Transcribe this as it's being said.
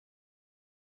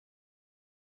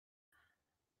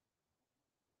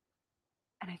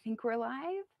And I think we're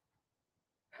live.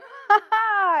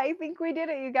 I think we did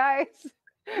it, you guys.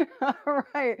 All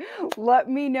right. Let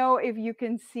me know if you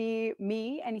can see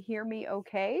me and hear me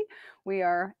okay. We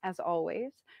are, as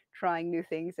always, trying new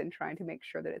things and trying to make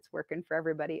sure that it's working for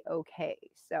everybody okay.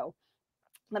 So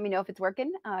let me know if it's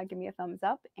working. Give me a thumbs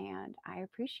up, and I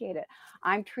appreciate it.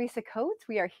 I'm Teresa Coates.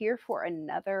 We are here for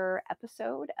another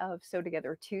episode of Sew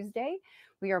Together Tuesday.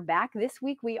 We are back this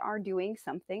week. We are doing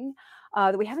something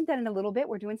that we haven't done in a little bit.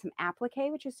 We're doing some applique,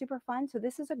 which is super fun. So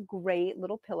this is a great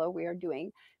little pillow. We are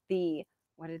doing the,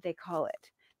 what did they call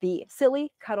it? The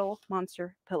Silly Cuddle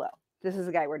Monster pillow. This is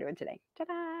the guy we're doing today.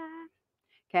 Ta-da!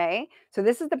 Okay, so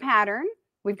this is the pattern.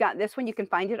 We've got this one. You can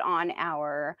find it on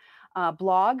our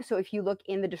blog. So if you look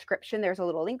in the description, there's a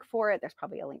little link for it. There's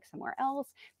probably a link somewhere else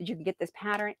that you can get this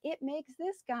pattern. It makes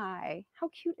this guy. How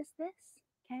cute is this?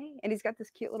 Okay, and he's got this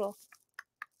cute little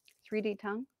 3D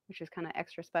tongue, which is kind of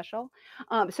extra special.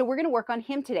 So we're going to work on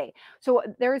him today. So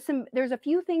there's a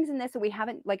few things in this that we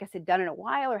haven't, like I said, done in a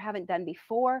while or haven't done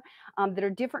before that are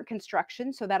different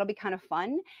constructions. So that'll be kind of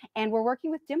fun. And we're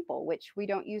working with dimple, which we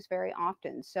don't use very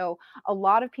often. So a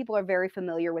lot of people are very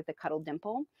familiar with the cuddle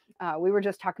dimple. We were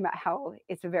just talking about how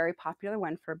it's a very popular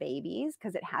one for babies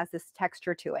because it has this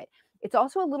texture to it. It's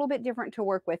also a little bit different to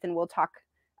work with, and we'll talk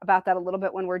about that a little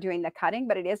bit when we're doing the cutting,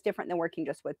 but it is different than working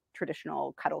just with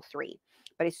traditional Cuddle 3.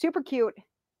 But it's super cute.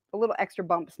 The little extra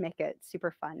bumps make it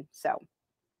super fun. So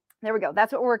there we go.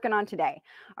 That's what we're working on today.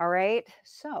 All right.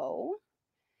 So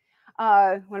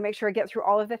want to make sure I get through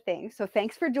all of the things. So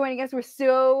thanks for joining us. We're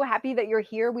so happy that you're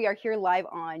here. We are here live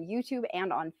on YouTube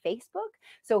and on Facebook.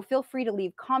 So feel free to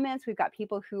leave comments. We've got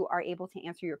people who are able to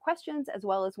answer your questions as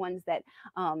well as ones that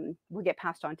will get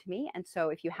passed on to me. And so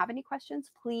if you have any questions,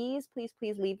 please, please,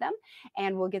 please leave them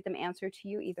and we'll get them answered to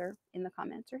you either in the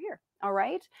comments or here. All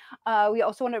right. We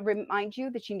also want to remind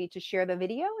you that you need to share the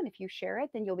video. And if you share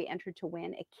it, then you'll be entered to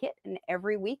win a kit. And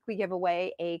every week we give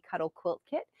away a cuddle quilt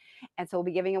kit. And so we'll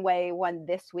be giving away one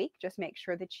this week. Just make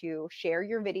sure that you share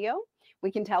your video.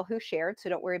 We can tell who shared, so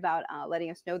don't worry about letting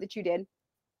us know that you did.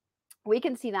 We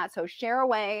can see that. So share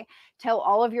away, tell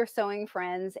all of your sewing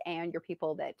friends and your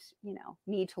people that, you know,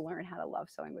 need to learn how to love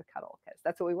sewing with Cuddle, because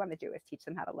that's what we want to do, is teach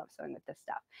them how to love sewing with this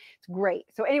stuff. It's great.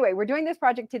 So anyway, we're doing this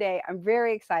project today. I'm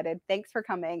very excited. Thanks for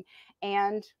coming,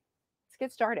 and let's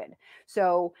get started.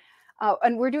 So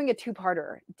and we're doing a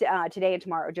two-parter today and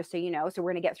tomorrow, just so you know. So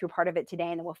we're going to get through part of it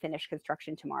today, and then we'll finish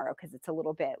construction tomorrow because it's a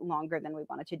little bit longer than we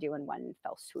wanted to do in one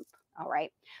fell swoop. All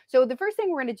right. So the first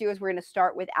thing we're going to do is we're going to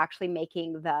start with actually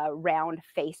making the round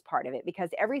face part of it,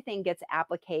 because everything gets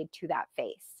appliqued to that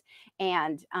face.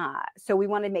 And so we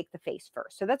want to make the face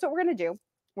first. So that's what we're going to do.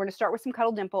 We're going to start with some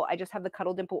Cuddle Dimple. I just have the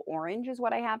Cuddle Dimple orange is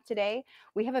what I have today.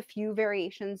 We have a few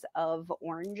variations of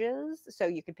oranges, so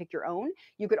you could pick your own.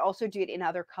 You could also do it in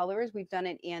other colors. We've done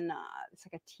it in, it's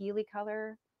like a tealy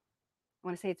color. I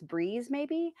want to say it's Breeze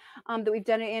maybe, that we've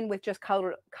done it in with just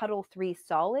Cuddle 3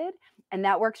 Solid, and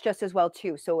that works just as well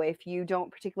too. So if you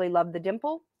don't particularly love the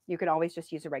dimple, you can always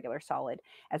just use a regular solid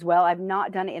as well. I've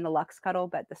not done it in the Luxe Cuddle,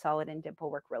 but the solid and dimple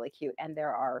work really cute, and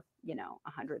there are, you know,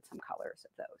 100 some colors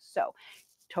of those. So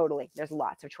totally, there's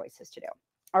lots of choices to do.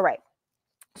 All right.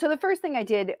 So the first thing I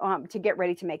did to get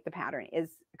ready to make the pattern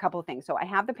is a couple of things. So I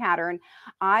have the pattern.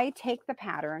 I take the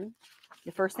pattern.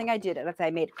 The first thing I did is I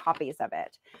made copies of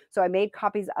it. So I made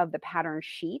copies of the pattern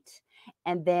sheet,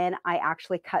 and then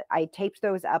I taped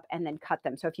those up and then cut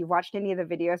them. So if you've watched any of the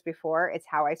videos before, it's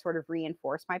how I sort of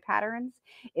reinforce my patterns,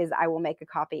 is I will make a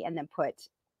copy and then put,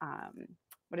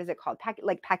 what is it called?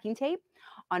 Packing tape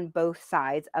on both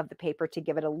sides of the paper to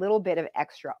give it a little bit of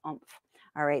extra oomph.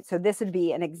 All right, so this would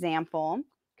be an example.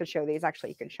 Could show these. Actually,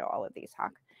 you can show all of these,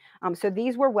 Hawk. So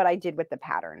these were what I did with the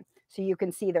pattern. So you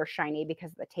can see they're shiny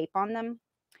because of the tape on them.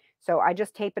 So I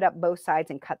just tape it up both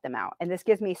sides and cut them out. And this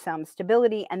gives me some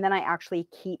stability. And then I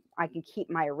can keep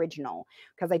my original,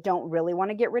 because I don't really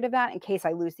want to get rid of that in case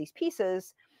I lose these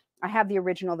pieces. I have the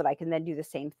original that I can then do the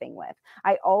same thing with.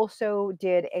 I also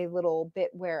did a little bit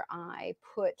where I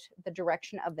put the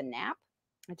direction of the nap.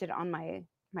 I did it on my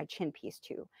chin piece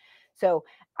too. So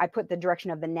I put the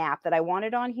direction of the nap that I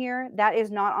wanted on here. That is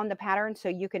not on the pattern, so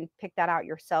you can pick that out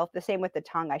yourself. The same with the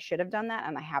tongue. I should have done that,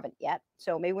 and I haven't yet.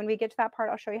 So maybe when we get to that part,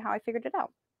 I'll show you how I figured it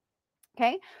out.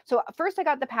 Okay, so first I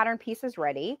got the pattern pieces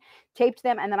ready, taped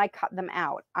them, and then I cut them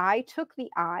out. I took the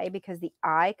eye, because the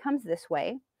eye comes this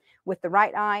way with the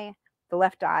right eye, the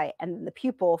left eye, and the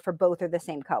pupil for both are the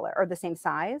same color or the same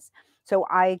size. So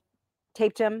I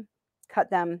taped them, cut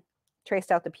them,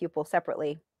 traced out the pupil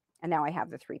separately, and now I have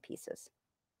the three pieces.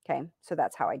 Okay, so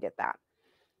that's how I did that.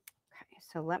 Okay,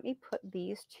 so let me put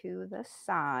these to the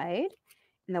side,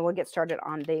 and then we'll get started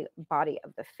on the body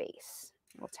of the face.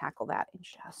 We'll tackle that in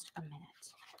just a minute.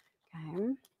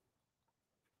 Okay.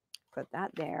 Put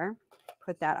that there.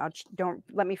 Put that, don't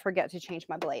let me forget to change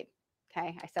my blade.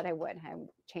 Okay. I said I would. I would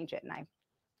change it and I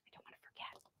don't want to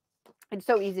forget. It's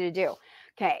so easy to do.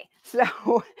 Okay,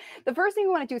 so the first thing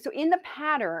we want to do, so in the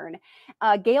pattern,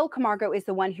 Gail Camargo is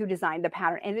the one who designed the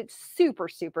pattern, and it's super,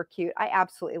 super cute. I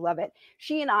absolutely love it.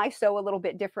 She and I sew a little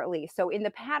bit differently. So in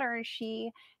the pattern,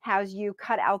 she has you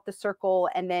cut out the circle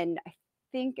and then I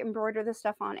think embroider the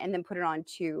stuff on and then put it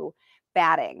onto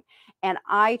batting. And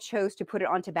I chose to put it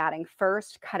onto batting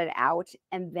first, cut it out,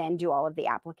 and then do all of the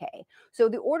applique. So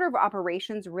the order of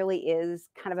operations really is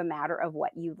kind of a matter of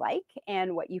what you like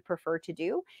and what you prefer to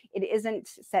do. It isn't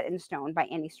set in stone by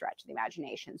any stretch of the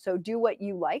imagination. So do what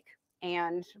you like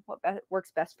and what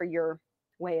works best for your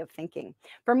way of thinking.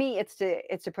 For me, it's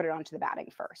to put it onto the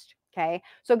batting first. Okay,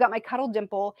 so I've got my Cuddle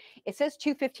Dimple. It says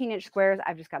 2 15-inch squares.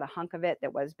 I've just got a hunk of it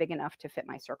that was big enough to fit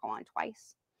my circle on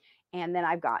twice. And then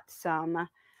I've got some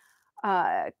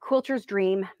Quilter's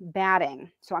Dream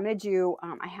batting. So I'm going to do,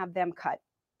 I have them cut.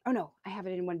 Oh no, I have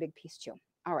it in one big piece too.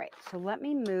 All right, so let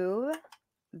me move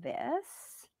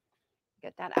this.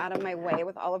 Get that out of my way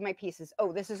with all of my pieces.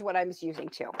 Oh, this is what I was using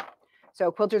too.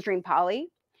 So Quilter's Dream Poly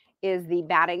is the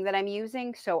batting that I'm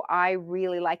using. So I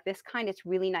really like this kind. It's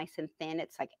really nice and thin.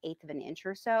 It's like 1/8 of an inch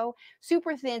or so.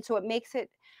 Super thin, so it makes it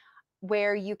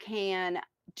where you can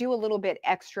do a little bit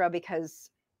extra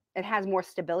because it has more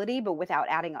stability, but without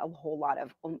adding a whole lot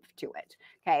of oomph to it.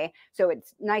 Okay, so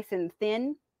it's nice and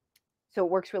thin, so it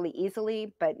works really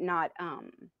easily, but not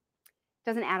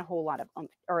doesn't add a whole lot of oomph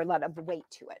or a lot of weight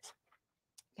to it.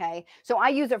 Okay, so I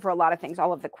use it for a lot of things,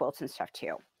 all of the quilts and stuff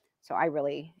too. So I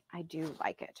do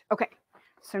like it. Okay,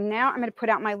 so now I'm going to put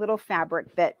out my little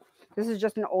fabric that this is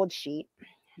just an old sheet,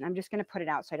 and I'm just going to put it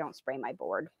out so I don't spray my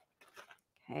board.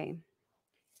 Okay,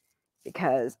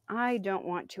 because I don't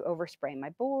want to overspray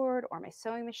my board or my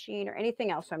sewing machine or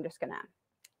anything else. So I'm just going to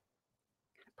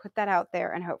put that out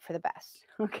there and hope for the best.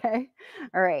 Okay,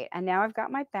 all right, and now I've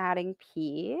got my batting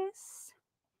piece,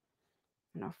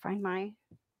 and I'll find my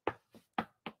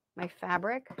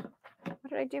fabric. What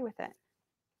did I do with it?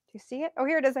 Do you see it? Oh,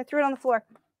 here it is. I threw it on the floor.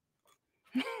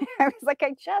 I was like,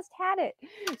 I just had it.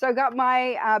 So I got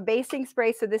my basting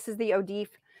spray. So this is the Odif,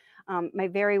 my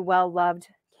very well-loved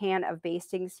can of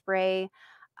basting spray.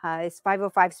 It's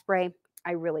 505 spray.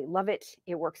 I really love it.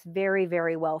 It works very,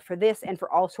 very well for this and for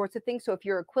all sorts of things. So if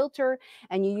you're a quilter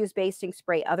and you use basting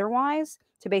spray otherwise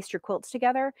to baste your quilts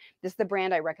together, this is the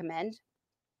brand I recommend,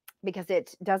 because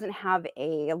it doesn't have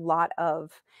a lot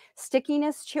of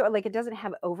stickiness to it. Like, it doesn't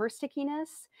have over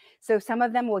stickiness. So some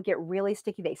of them will get really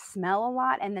sticky. They smell a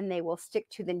lot and then they will stick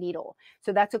to the needle.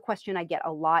 So that's a question I get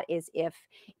a lot, is if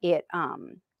it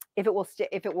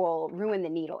will ruin the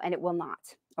needle, and it will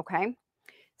not. Okay.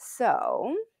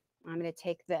 So I'm going to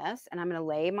take this and I'm going to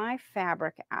lay my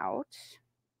fabric out.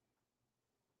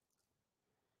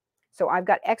 So I've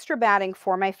got extra batting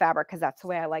for my fabric because that's the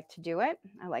way I like to do it.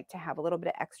 I like to have a little bit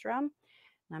of extra. And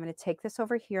I'm going to take this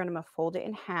over here and I'm going to fold it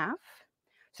in half.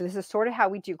 So this is sort of how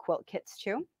we do quilt kits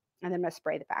too. And then I'm going to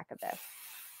spray the back of this.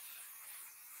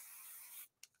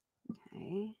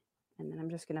 Okay. And then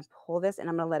I'm just going to pull this and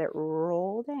I'm going to let it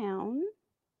roll down.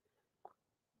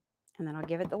 And then I'll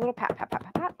give it the little pat, pat, pat,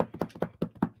 pat, pat.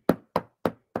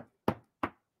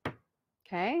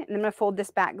 Okay. And I'm going to fold this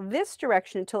back this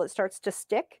direction until it starts to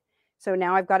stick. So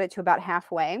now I've got it to about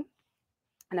halfway, and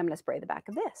I'm going to spray the back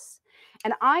of this.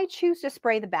 And I choose to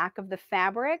spray the back of the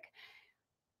fabric.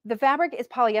 The fabric is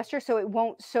polyester, so it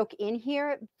won't soak in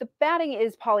here. The batting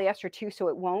is polyester too, so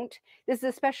it won't. This is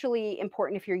especially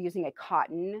important if you're using a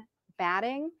cotton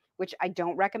batting, which I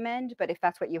don't recommend, but if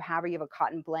that's what you have, or you have a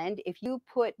cotton blend, if you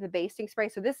put the basting spray,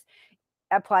 so this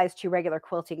applies to regular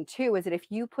quilting too, is that if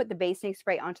you put the basting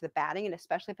spray onto the batting, and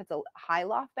especially if it's a high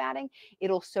loft batting,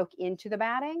 it'll soak into the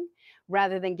batting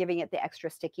rather than giving it the extra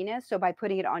stickiness. So by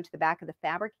putting it onto the back of the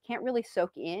fabric, it can't really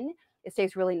soak in. It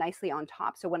stays really nicely on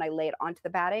top. So when I lay it onto the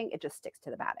batting, it just sticks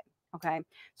to the batting. Okay.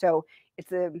 So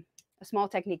it's a small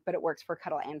technique, but it works for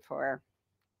cuddle and for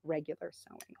regular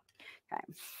sewing. Okay.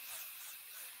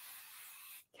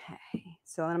 Okay.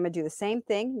 So then I'm going to do the same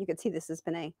thing. You can see this has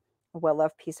been a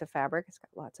well-loved piece of fabric. It's got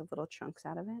lots of little chunks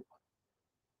out of it.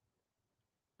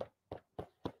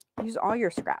 Use all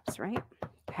your scraps, right?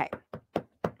 Okay.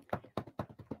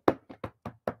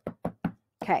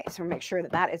 Okay, so make sure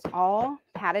that that is all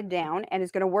patted down and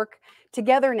is going to work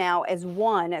together now as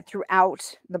one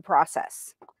throughout the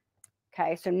process.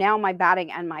 Okay, so now my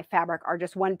batting and my fabric are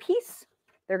just one piece.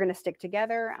 They're going to stick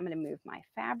together. I'm going to move my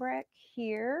fabric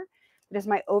here. It is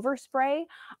my overspray.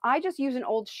 I just use an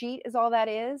old sheet is all that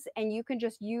is, and you can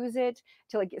just use it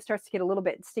till it starts to get a little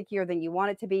bit stickier than you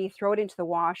want it to be. Throw it into the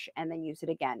wash and then use it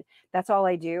again. That's all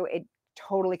I do. It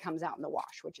totally comes out in the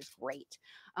wash, which is great.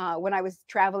 When I was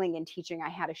traveling and teaching, I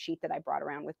had a sheet that I brought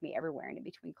around with me everywhere, and in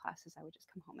between classes, I would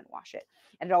just come home and wash it,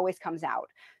 and it always comes out.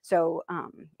 So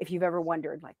if you've ever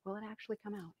wondered, like, will it actually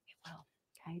come out? It will.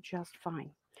 Okay, just fine.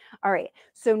 All right,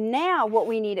 so now what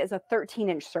we need is a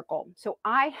 13-inch circle. So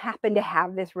I happen to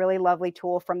have this really lovely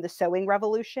tool from the Sewing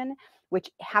Revolution, which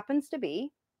happens to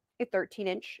be a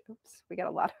 13-inch, oops, we got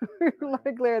a lot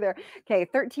of glare there. Okay,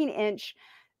 13-inch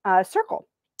circle.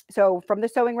 So from the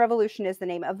Sewing Revolution is the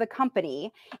name of the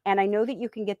company, and I know that you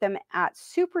can get them at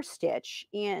Super Stitch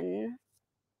in,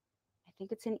 I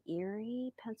think it's in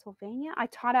Erie, Pennsylvania. I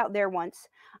taught out there once.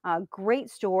 Great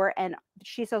store, and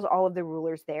she sells all of the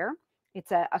rulers there.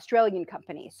 It's an Australian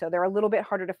company, so they're a little bit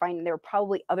harder to find, and there are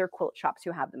probably other quilt shops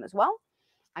who have them as well.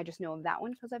 I just know of that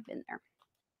one because I've been there.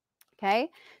 Okay,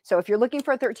 so if you're looking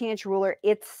for a 13-inch ruler,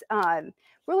 it's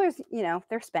rulers, you know,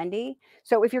 they're spendy.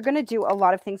 So if you're going to do a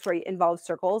lot of things where it involves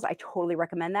circles, I totally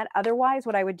recommend that. Otherwise,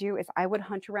 what I would do is I would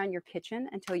hunt around your kitchen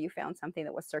until you found something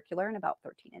that was circular and about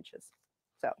 13 inches.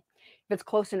 So if it's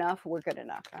close enough, we're good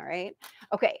enough. All right.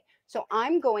 Okay, so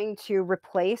I'm going to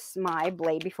replace my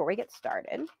blade before we get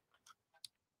started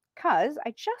because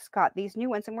I just got these new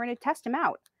ones and we're going to test them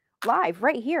out live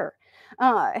right here.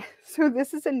 So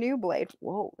this is a new blade.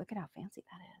 Whoa, look at how fancy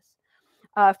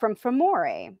that is. From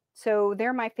Famore. So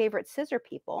they're my favorite scissor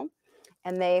people.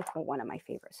 And they, well, one of my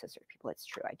favorite scissor people. It's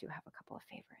true. I do have a couple of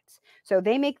favorites. So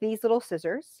they make these little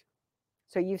scissors.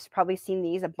 So you've probably seen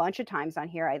these a bunch of times on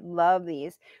here. I love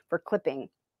these for clipping.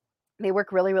 They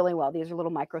work really, really well. These are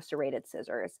little micro serrated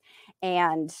scissors.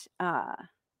 And oh,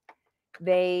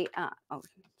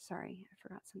 sorry, I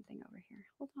forgot something over here.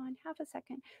 Hold on, half a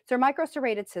second. So they're micro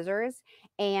serrated scissors,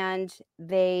 and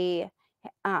they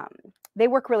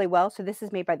work really well. So this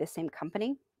is made by the same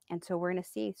company, and so we're gonna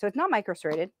see. So it's not micro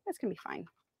serrated. That's gonna be fine.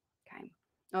 Okay.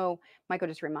 Oh, Michael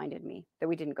just reminded me that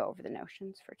we didn't go over the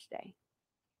notions for today.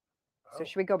 So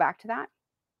should we go back to that?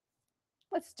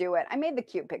 Let's do it. I made the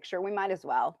cute picture. We might as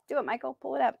well do it. Michael,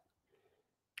 pull it up.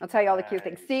 I'll tell you all the cute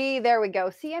things. See, there we go.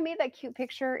 See, I made that cute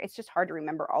picture. It's just hard to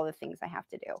remember all the things I have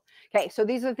to do. Okay, so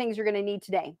these are the things you're going to need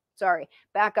today. Sorry,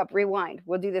 back up, rewind.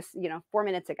 We'll do this, 4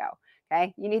 minutes ago.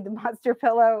 Okay, you need the monster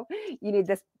pillow. You need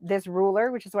this ruler,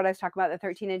 which is what I was talking about, the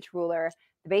 13-inch ruler,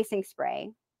 the basing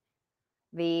spray,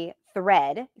 the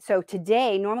thread. So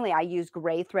today, normally I use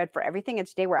gray thread for everything, and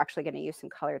today we're actually going to use some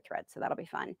colored thread, so that'll be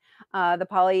fun. The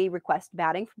Poly Request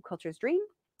batting from Quilter's Dream.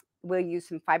 We'll use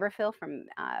some fiberfill from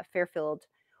Fairfield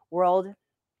World.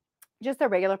 Just the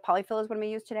regular polyfill is what I'm going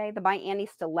to use today. The By Annie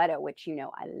Stiletto, which you know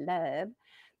I love.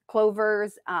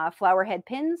 Clover's flower head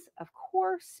pins, of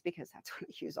course, because that's what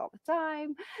I use all the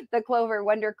time. The Clover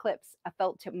Wonder Clips, a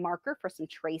felt tip marker for some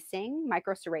tracing,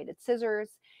 micro serrated scissors.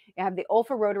 You have the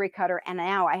Olfa rotary cutter, and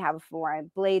now I have for a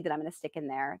blade that I'm going to stick in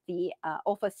there, the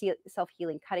Olfa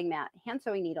self-healing cutting mat, hand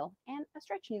sewing needle, and a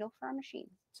stretch needle for our machine.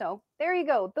 So there you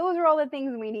go. Those are all the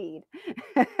things we need.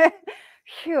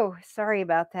 Phew, sorry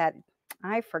about that.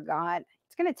 I forgot.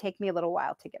 It's going to take me a little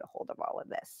while to get a hold of all of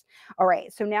this. All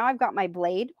right, so now I've got my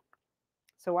blade.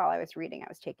 So while I was reading, I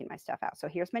was taking my stuff out. So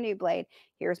here's my new blade.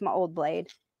 Here's my old blade.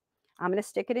 I'm going to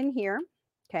stick it in here.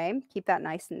 Okay, keep that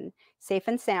nice and safe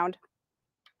and sound.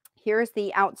 Here's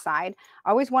the outside.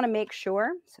 I always want to make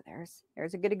sure. So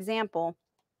there's a good example.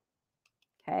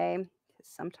 Okay,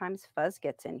 sometimes fuzz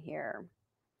gets in here.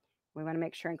 We want to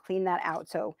make sure and clean that out.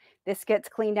 So this gets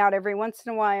cleaned out every once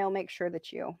in a while. Make sure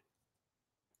that you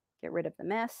get rid of the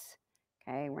mess.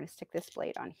 Okay, we're going to stick this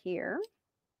blade on here.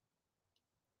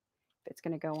 If it's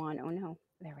going to go on, oh no,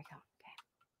 there we go.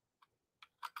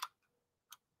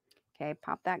 Okay,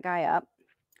 pop that guy up.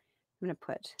 I'm going to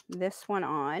put this one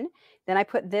on. Then I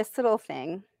put this little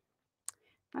thing.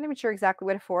 Not even sure exactly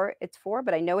what it's for,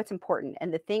 but I know it's important.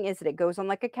 And the thing is that it goes on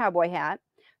like a cowboy hat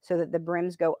so that the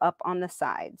brims go up on the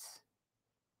sides.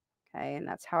 Okay, and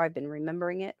that's how I've been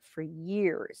remembering it for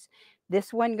years.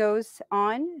 This one goes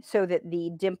on so that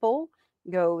the dimple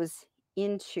goes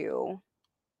into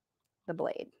the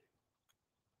blade.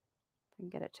 And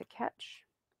get it to catch.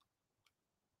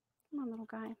 Come on, little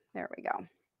guy. There we go.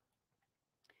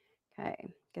 Okay,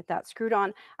 get that screwed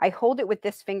on. I hold it with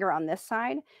this finger on this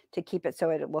side to keep it so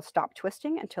it will stop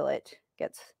twisting until it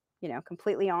gets,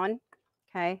 completely on.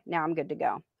 Okay, now I'm good to go.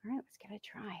 All right, let's give it a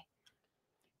try.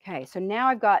 Okay, so now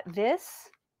I've got this,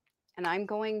 and I'm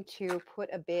going to put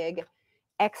a big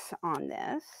X on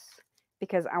this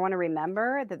because I want to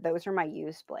remember that those are my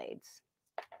used blades.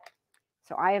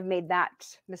 So I have made that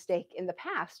mistake in the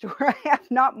past where I have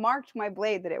not marked my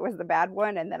blade that it was the bad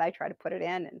one, and then I try to put it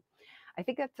in, and I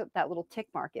think that's what that little tick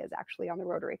mark is actually on the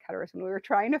rotary cutters when we were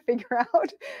trying to figure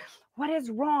out what is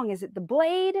wrong. Is it the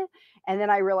blade? And then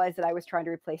I realized that I was trying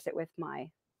to replace it with my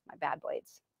bad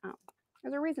blades. Oh,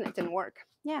 there's a reason it didn't work.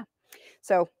 Yeah.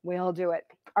 So we'll do it.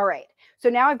 All right. So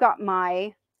now I've got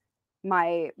my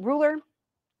ruler.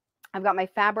 I've got my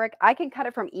fabric. I can cut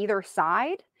it from either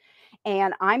side.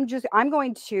 And I'm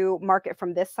going to mark it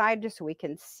from this side just so we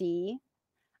can see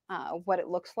what it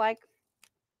looks like.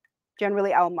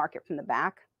 Generally, I'll mark it from the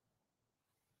back.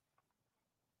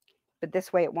 But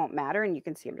this way it won't matter. And you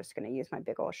can see I'm just going to use my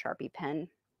big old Sharpie pen,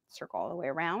 circle all the way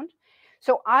around.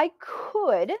 So I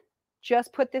could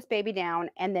just put this baby down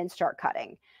and then start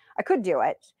cutting. I could do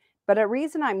it. But a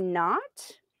reason I'm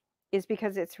not is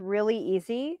because it's really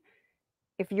easy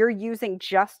if you're using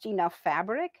just enough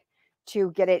fabric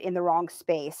to get it in the wrong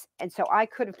space. And so I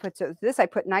could have put, so this I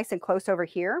put nice and close over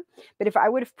here. But if I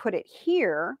would have put it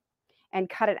here and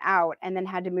cut it out and then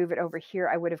had to move it over here,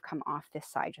 I would have come off this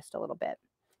side just a little bit.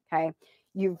 Okay.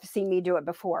 You've seen me do it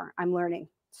before. I'm learning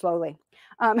slowly.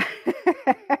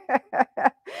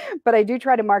 But I do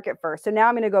try to mark it first. So now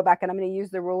I'm going to go back and I'm going to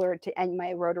use the ruler and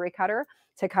my rotary cutter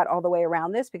to cut all the way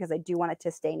around this because I do want it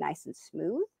to stay nice and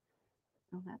smooth.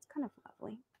 Oh, that's kind of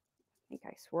lovely. I think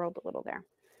I swirled a little there.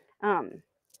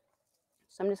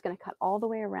 So I'm just going to cut all the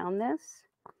way around this.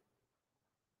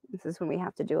 This is when we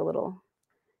have to do a little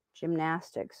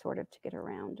gymnastics sort of to get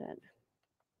around it.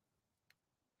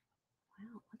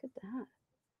 Wow, look at that.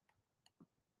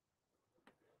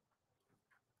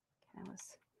 Okay,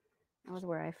 that was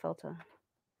where I felt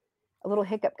a little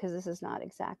hiccup because this is not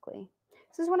exactly.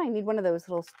 This is when I need one of those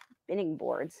little spinning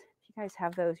boards. If you guys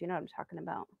have those, you know what I'm talking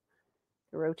about.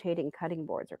 The rotating cutting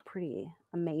boards are pretty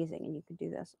amazing, and you can do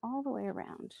this all the way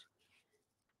around.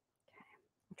 Okay,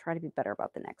 I'll try to be better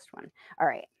about the next one. All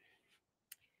right.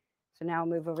 So now I'll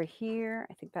move over here.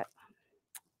 I think that,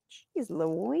 geez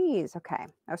Louise. Okay.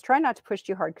 I was trying not to push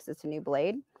too hard because it's a new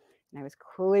blade, and I was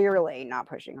clearly not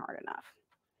pushing hard enough.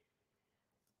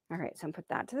 All right, so I'm put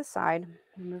that to the side.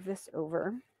 Move this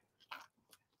over.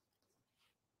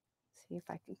 See if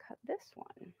I can cut this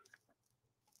one.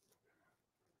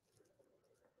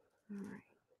 All right.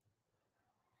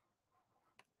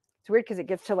 It's weird because it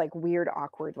gets to like weird,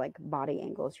 awkward, like body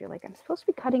angles. You're like, I'm supposed to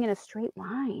be cutting in a straight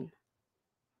line.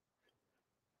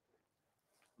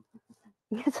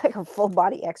 It's like a full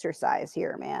body exercise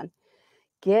here, man.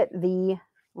 Get the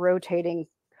rotating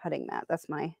cutting mat. That's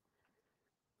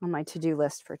on my to-do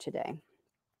list for today.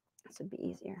 This would be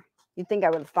easier. You'd think I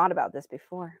would have thought about this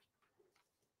before.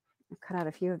 I've cut out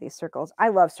a few of these circles. I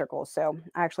love circles, so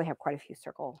I actually have quite a few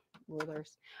circle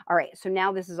rulers. All right, so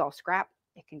now this is all scrap.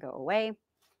 It can go away.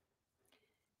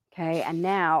 Okay, and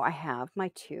now I have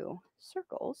my 2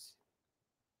 circles.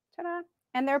 Ta-da!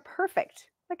 And they're perfect.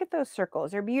 Look at those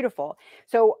circles. They're beautiful.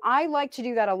 So I like to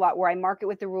do that a lot where I mark it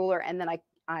with the ruler and then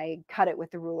I cut it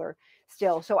with the ruler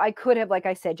still. So I could have, like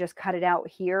I said, just cut it out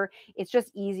here. It's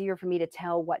just easier for me to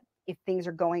tell if things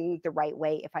are going the right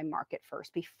way if I mark it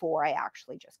first before I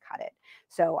actually just cut it.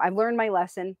 So I've learned my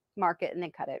lesson, mark it and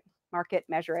then cut it. Mark it,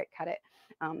 measure it, cut it.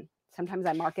 Sometimes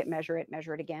I mark it, measure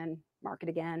it again, mark it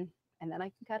again, and then I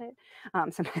can cut it.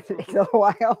 Sometimes it takes a little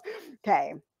while.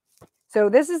 Okay. So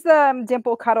this is the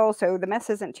dimple cuddle, so the mess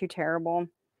isn't too terrible.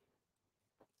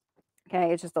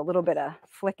 Okay, it's just a little bit of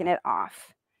flicking it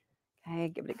off. Okay,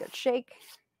 give it a good shake.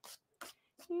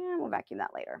 And we'll vacuum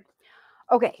that later.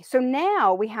 Okay, so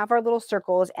now we have our little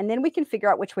circles, and then we can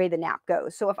figure out which way the nap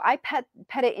goes. So if I pet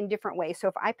it in different ways, so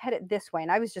if I pet it this way,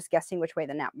 and I was just guessing which way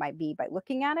the nap might be by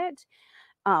looking at it,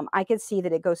 I can see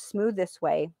that it goes smooth this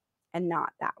way and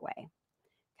not that way.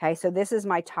 Okay, so this is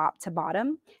my top to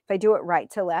bottom. If I do it right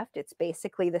to left, it's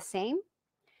basically the same.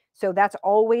 So that's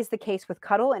always the case with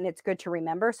cuddle, and it's good to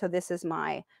remember. So this is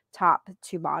my top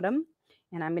to bottom,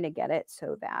 and I'm going to get it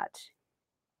so that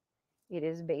it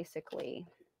is basically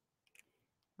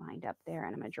lined up there,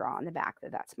 and I'm going to draw on the back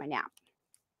that that's my nap.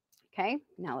 Okay,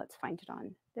 now let's find it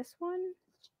on this one.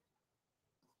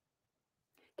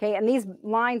 Okay, and these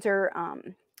lines are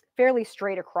fairly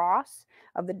straight across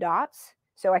of the dots,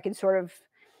 so I can sort of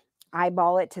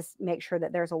eyeball it to make sure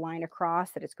that there's a line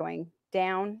across, that it's going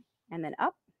down and then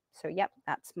up. So yep,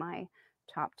 that's my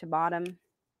top to bottom. And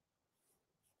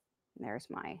there's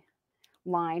my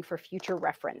line for future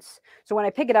reference. So when I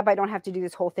pick it up, I don't have to do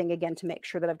this whole thing again to make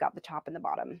sure that I've got the top and the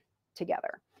bottom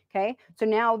together. Okay, so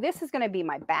now this is going to be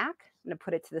my back. I'm going to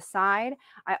put it to the side.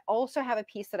 I also have a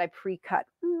piece that I pre-cut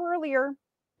earlier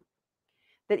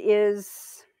that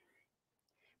is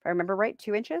If I remember right,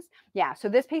 2 inches. Yeah, so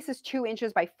this piece is 2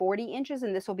 inches by 40 inches,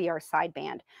 and this will be our side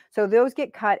band. So those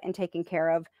get cut and taken care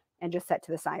of and just set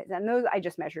to the side. And those I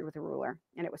just measured with a ruler,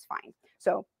 and it was fine.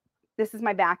 So this is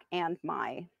my back and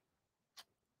my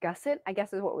gusset, I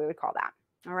guess is what we would call that.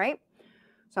 All right.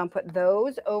 So I'm put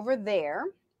those over there.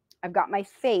 I've got my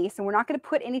face, and we're not going to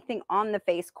put anything on the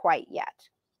face quite yet,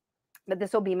 but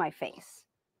this will be my face.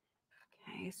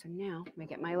 Okay, so now let me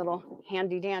get my little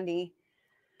handy dandy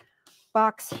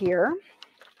box here.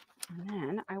 And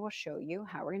then I will show you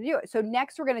how we're going to do it. So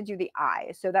next we're going to do the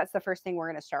eyes. So that's the first thing we're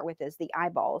going to start with is the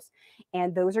eyeballs.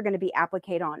 And those are going to be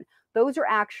appliqued on. Those are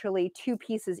actually 2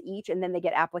 pieces each, and then they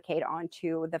get appliqued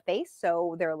onto the face.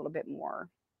 So they're a little bit more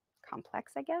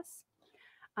complex, I guess.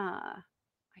 I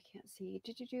can't see.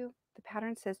 The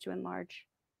pattern says to enlarge.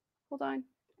 Hold on.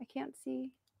 I can't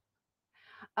see.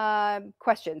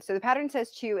 Question. So the pattern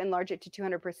says to enlarge it to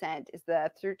 200%. Is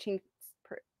the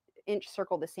 13-inch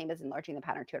circle the same as enlarging the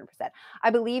pattern 200%? I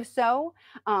believe so.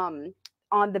 On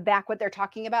the back, what they're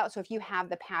talking about. So if you have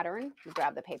the pattern, I'll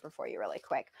grab the paper for you really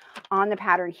quick. On the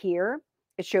pattern here,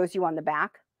 it shows you on the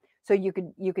back. So you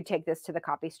could take this to the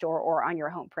copy store or on your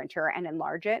home printer and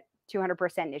enlarge it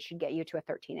 200%. It should get you to a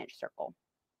 13-inch circle.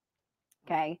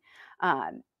 Okay.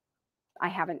 I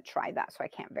haven't tried that, so I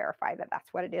can't verify that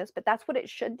that's what it is, but that's what it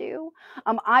should do.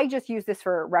 I just use this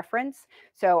for reference.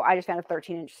 So I just found a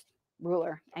 13-inch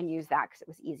ruler and used that because it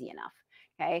was easy enough.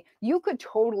 Okay. You could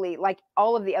totally, like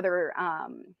all of the other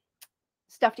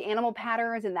stuffed animal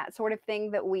patterns and that sort of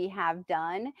thing that we have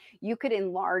done, you could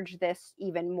enlarge this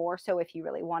even more so if you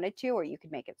really wanted to, or you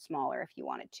could make it smaller if you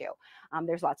wanted to.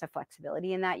 There's lots of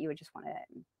flexibility in that. You would just want to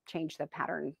change the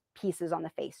pattern pieces on the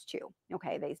face too.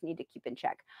 Okay, these need to keep in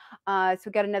check. So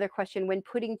we got another question. When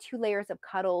putting 2 layers of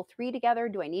Cuddle 3 together,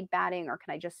 do I need batting or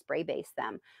can I just spray base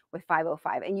them with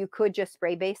 505? And you could just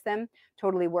spray base them.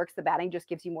 Totally works. The batting just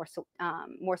gives you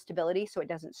more stability so it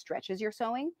doesn't stretch as you're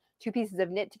sewing. 2 pieces of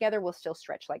knit together will still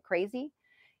stretch like crazy.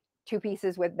 2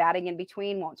 pieces with batting in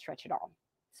between won't stretch at all.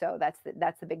 So that's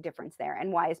the big difference there.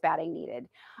 And why is batting needed?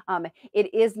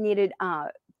 It is needed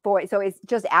so it's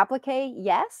just applique,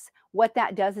 yes. What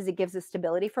that does is it gives us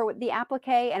stability for the applique,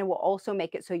 and it will also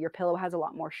make it so your pillow has a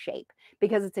lot more shape.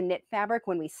 Because it's a knit fabric,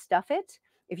 when we stuff it,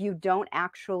 if you don't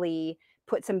actually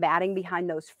put some batting behind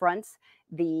those fronts,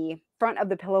 the front of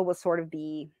the pillow will sort of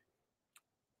be,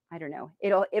 I don't know,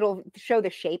 it'll show the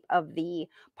shape of the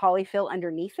polyfill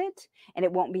underneath it, and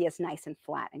it won't be as nice and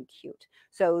flat and cute.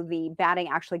 So the batting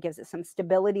actually gives it some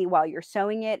stability while you're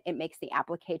sewing it. It makes the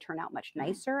applique turn out much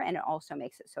nicer, and it also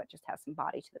makes it so it just has some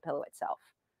body to the pillow itself.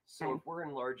 So Okay. if we're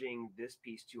enlarging this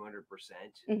piece 200%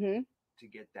 Mm-hmm. to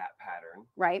get that pattern,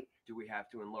 Right? do we have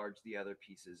to enlarge the other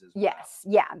pieces as well? Yes.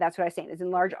 Yeah, that's what I was saying, is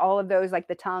enlarge all of those, like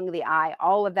the tongue, the eye,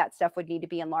 all of that stuff would need to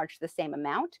be enlarged the same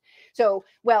amount. So,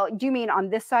 well, do you mean on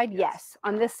this side? Yes.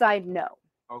 On this side, no.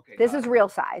 Okay. This is real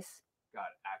size. Got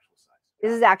it. Actual size.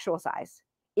 This is actual size.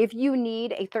 If you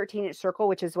need a 13-inch circle,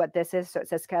 which is what this is, so it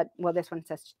says cut, well, this one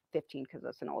says 15 because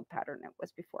that's an old pattern. It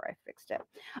was before I fixed it.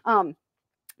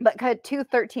 But cut 2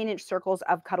 13-inch circles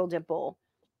of Cuddle Dimple.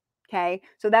 Okay,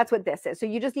 so that's what this is. So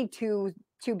you just need two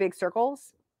big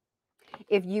circles.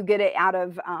 If you get it out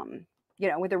of,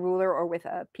 with a ruler or with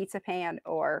a pizza pan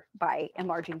or by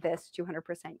enlarging this 200%,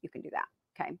 you can do that.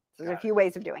 Okay, so there's a few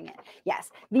ways of doing it.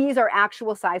 Yes, these are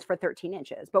actual size for 13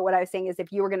 inches. But what I was saying is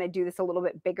if you were going to do this a little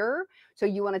bit bigger, so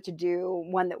you wanted to do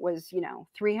one that was,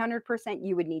 300%,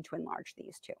 you would need to enlarge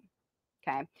these two.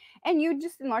 Okay, and you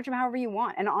just enlarge them however you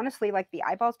want. And honestly, like the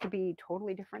eyeballs could be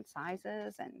totally different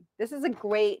sizes. And this is a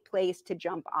great place to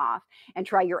jump off and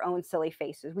try your own silly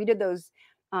faces. We did those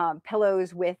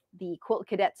pillows with the Quilt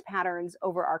Cadets patterns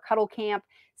over our Cuddle Camp.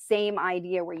 Same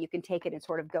idea where you can take it and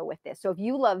sort of go with this. So if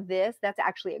you love this, that's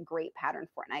actually a great pattern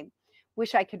for it. And I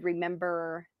wish I could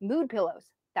remember mood pillows.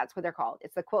 That's what they're called.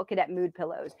 It's the Quilt Cadet mood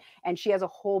pillows. And she has a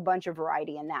whole bunch of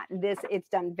variety in that. It's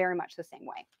done very much the same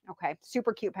way. Okay.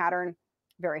 Super cute pattern.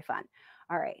 Very fun.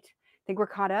 All right. Think we're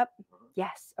caught up?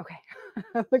 Yes. Okay.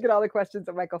 Look at all the questions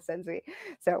that Michael sends me.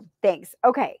 So thanks.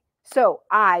 Okay. So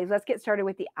eyes, let's get started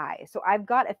with the eyes. So I've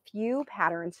got a few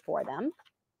patterns for them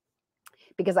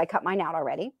because I cut mine out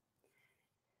already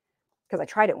because I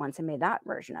tried it once and made that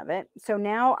version of it. So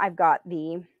now I've got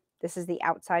this is the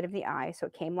outside of the eye. So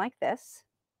it came like this.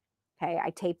 Okay. I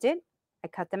taped it. I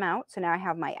cut them out. So now I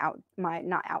have my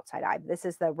not outside eye. This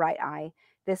is the right eye.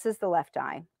 This is the left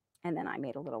eye. And then I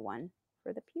made a little one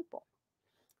for the pupil.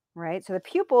 Right. So the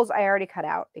pupils I already cut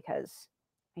out because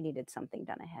I needed something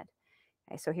done ahead.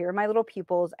 Okay, so here are my little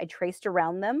pupils. I traced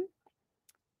around them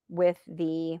with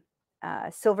the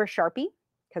silver Sharpie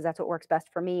because that's what works best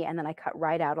for me. And then I cut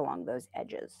right out along those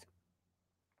edges.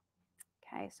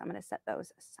 Okay, so I'm going to set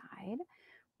those aside.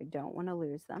 We don't want to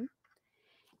lose them.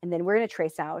 And then we're going to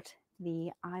trace out the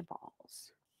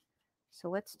eyeballs. So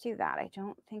let's do that. I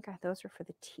don't think those are for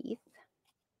the teeth.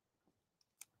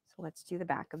 So let's do the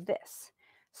back of this.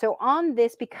 So on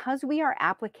this, because we are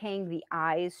applying the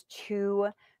eyes to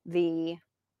the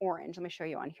orange, let me show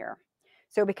you on here.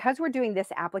 So because we're doing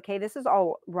this applique, this is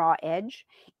all raw edge.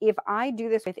 If I do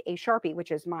this with a Sharpie,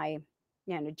 which is my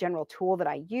general tool that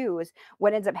I use,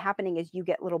 what ends up happening is you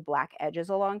get little black edges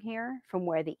along here from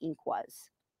where the ink was.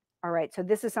 All right, so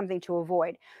this is something to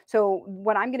avoid. So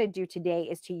what I'm going to do today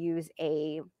is to use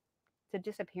it's a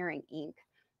disappearing ink.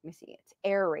 Let me see, it's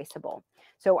air erasable.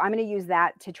 So I'm going to use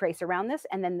that to trace around this,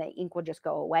 and then the ink will just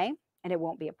go away and it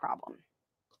won't be a problem.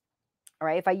 All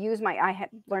right, if I use I had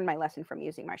learned my lesson from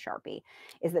using my Sharpie,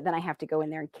 is that then I have to go in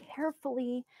there and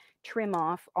carefully trim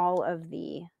off all of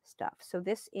the stuff. So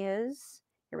this is,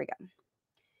 here we go.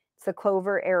 It's the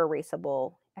Clover Air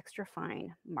Erasable Extra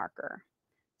Fine Marker.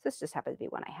 So this just happens to be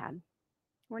one I had.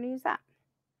 We're going to use that.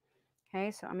 Okay,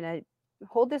 so I'm going to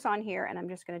hold this on here and I'm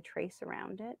just going to trace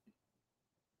around it.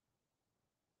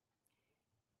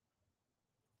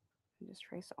 And just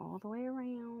trace all the way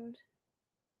around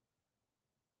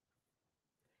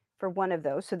for one of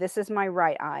those. So this is my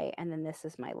right eye and then this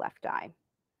is my left eye.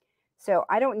 So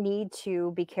I don't need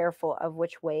to be careful of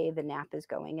which way the nap is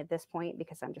going at this point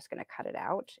because I'm just going to cut it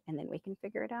out and then we can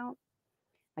figure it out.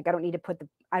 Like I don't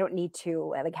need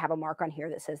to like have a mark on here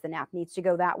that says the nap needs to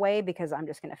go that way because I'm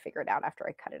just going to figure it out after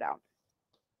I cut it out.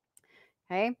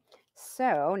 Okay,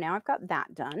 so now I've got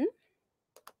that done.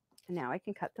 And now I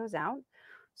can cut those out.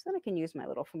 So then I can use my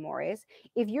little femores.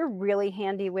 If you're really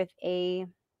handy with a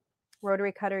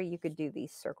rotary cutter, you could do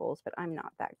these circles, but I'm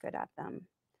not that good at them.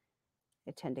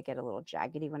 They tend to get a little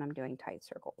jaggedy when I'm doing tight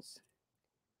circles.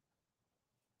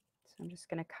 So I'm just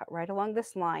going to cut right along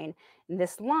this line. And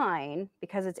this line,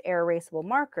 because it's air erasable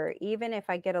marker, even if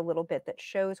I get a little bit that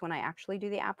shows when I actually do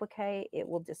the applique, it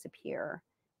will disappear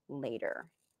later.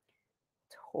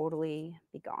 Totally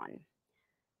be gone.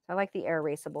 So I like the air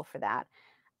erasable for that.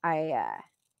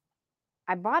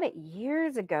 I bought it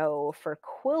years ago for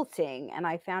quilting, and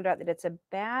I found out that it's a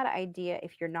bad idea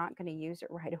if you're not going to use it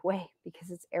right away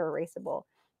because it's air erasable.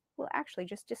 It will actually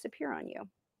just disappear on you.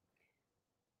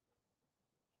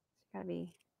 So you got to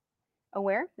be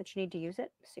aware that you need to use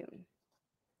it soon.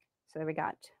 So there we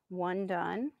got one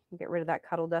done. We'll get rid of that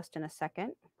cuddle dust in a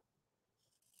second.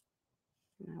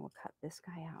 And I will cut this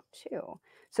guy out too.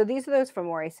 So these are those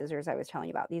Femore scissors I was telling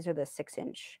you about. These are the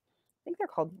 6-inch, I think they're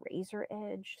called razor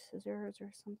edge scissors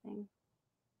or something.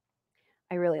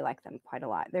 I really like them quite a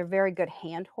lot. They're very good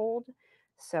handhold.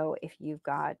 So if you've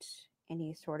got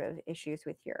any sort of issues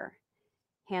with your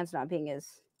hands not being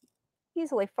as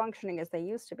easily functioning as they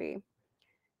used to be,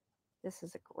 this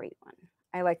is a great one.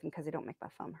 I like them because they don't make my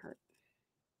thumb hurt.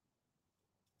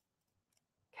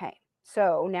 Okay,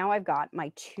 so now I've got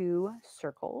my 2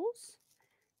 circles.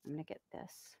 I'm going to get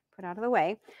this put out of the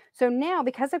way. So now,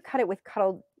 because I've cut it with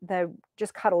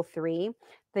just Cuddle 3,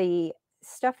 the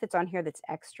stuff that's on here that's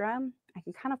extra, I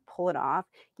can kind of pull it off.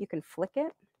 You can flick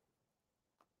it.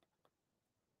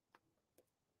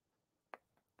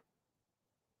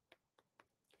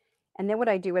 And then what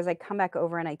I do is I come back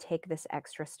over and I take this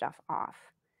extra stuff off.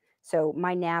 So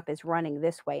my nap is running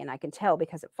this way, and I can tell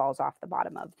because it falls off the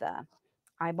bottom of the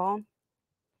eyeball.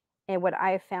 And what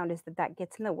I have found is that that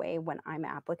gets in the way when I'm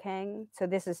appliquing. So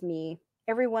this is me.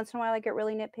 Every once in a while I get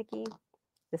really nitpicky.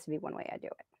 This would be one way I do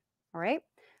it. All right.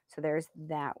 So there's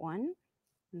that one.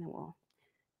 And then we'll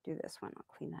do this one.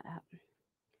 I'll clean that up.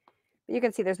 But you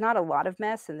can see there's not a lot of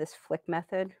mess, and this flick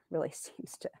method really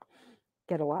seems to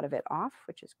get a lot of it off,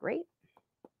 which is great.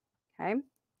 Okay.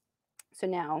 So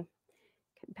now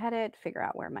I can pet it, figure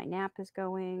out where my nap is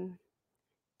going.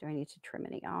 Do I need to trim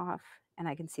any off? And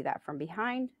I can see that from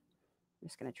behind. I'm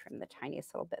just going to trim the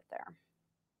tiniest little bit there.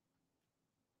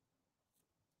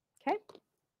 Okay,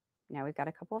 now we've got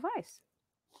a couple of eyes.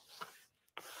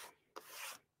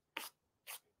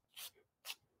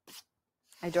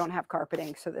 I don't have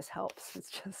carpeting, so this helps. It's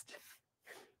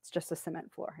just a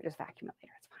cement floor. I just vacuum it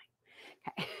later.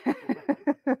 It's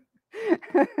fine.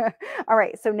 Okay. All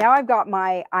right, so now I've got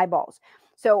my eyeballs.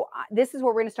 So this is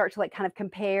where we're going to start to like kind of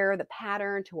compare the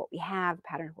pattern to what we have, the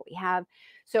pattern to what we have.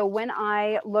 So when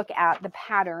I look at the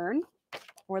pattern,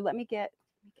 or let me get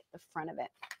the front of it.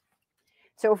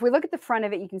 So if we look at the front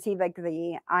of it, you can see like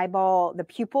the eyeball, the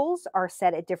pupils are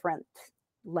set at different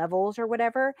levels or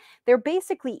whatever. They're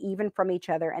basically even from each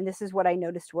other. And this is what I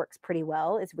noticed works pretty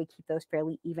well is we keep those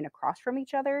fairly even across from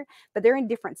each other, but they're in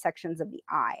different sections of the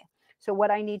eye. So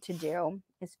what I need to do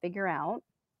is figure out,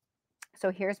 so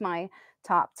here's my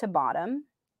top to bottom.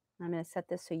 I'm going to set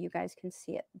this so you guys can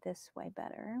see it this way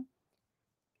better.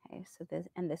 Okay, so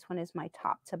this one is my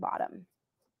top to bottom.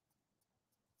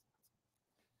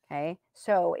 Okay,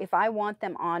 so if I want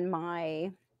them on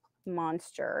my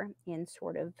monster in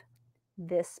sort of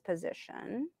this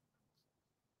position,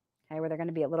 okay, where they're going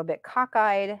to be a little bit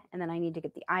cockeyed, and then I need to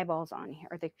get the eyeballs on here,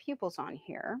 or the pupils on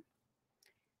here,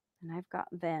 and I've got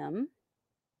them,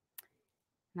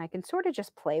 and I can sort of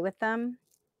just play with them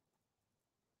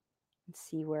and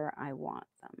see where I want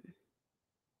them.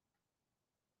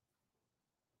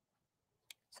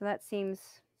 So that seems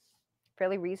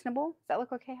fairly reasonable. Does that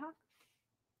look okay, Hawk?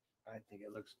 I think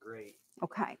it looks great.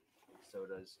 Okay. So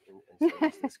does, and so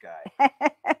does this guy.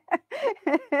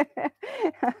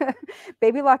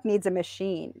 Baby Lock needs a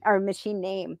machine or a machine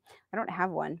name. I don't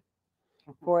have one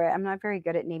for it. I'm not very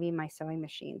good at naming my sewing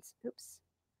machines. Oops,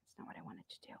 that's not what I wanted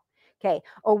to do. Okay.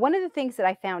 Oh, one of the things that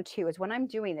I found too is when I'm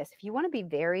doing this, if you want to be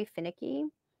very finicky,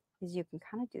 is you can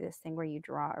kind of do this thing where you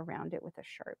draw around it with a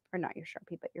sharp, or not your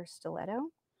Sharpie, but your stiletto.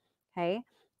 Okay.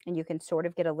 And you can sort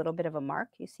of get a little bit of a mark.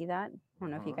 You see that? I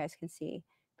don't know if you guys can see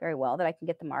very well that I can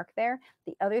get the mark there.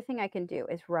 The other thing I can do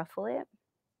is ruffle it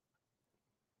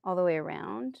all the way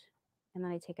around, and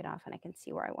then I take it off and I can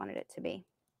see where I wanted it to be.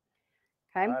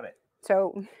 Okay. Got it.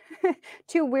 So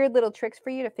 2 weird little tricks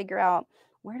for you to figure out,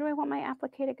 where do I want my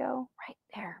applique to go? Right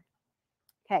there.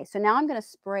 Okay, so now I'm going to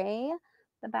spray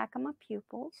the back of my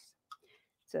pupils.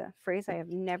 It's a phrase I have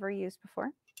never used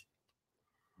before.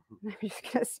 I'm just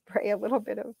going to spray a little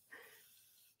bit of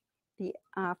the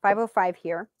 505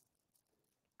 here.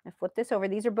 I flip this over.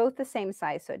 These are both the same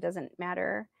size, so it doesn't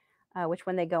matter which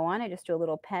one they go on. I just do a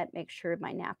little pet, make sure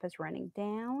my nap is running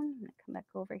down. I'm going to come back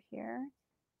over here,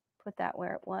 put that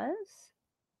where it was,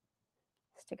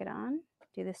 stick it on.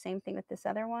 Do the same thing with this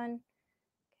other one.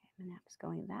 Okay, my nap is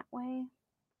going that way.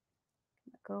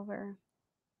 Look over,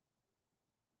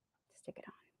 stick it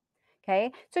on.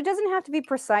 Okay, so it doesn't have to be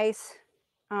precise,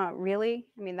 really.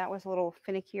 I mean, that was a little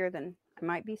finickier than I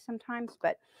might be sometimes,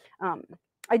 but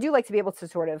I do like to be able to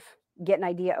sort of get an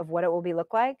idea of what it will be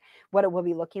what it will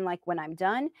be looking like when I'm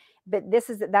done. But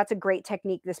that's a great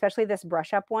technique, especially this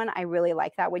brush up one. I really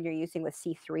like that when you're using with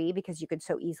C3 because you can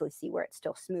so easily see where it's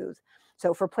still smooth.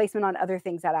 So for placement on other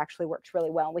things, that actually works really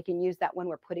well. We can use that when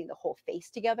we're putting the whole face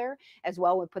together as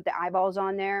well. We put the eyeballs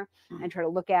on there and try to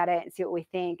look at it and see what we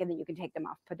think, and then you can take them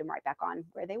off, put them right back on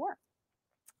where they were.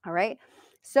 All right,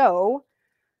 so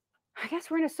I guess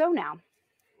we're gonna sew now.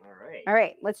 All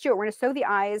right, let's do it. We're going to sew the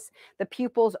eyes, the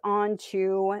pupils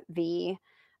onto the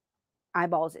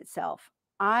eyeballs itself.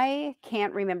 I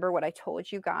can't remember what I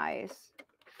told you guys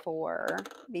for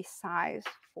the size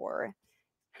for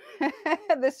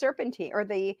the serpentine or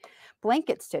the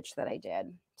blanket stitch that I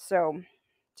did. So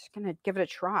just going to give it a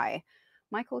try.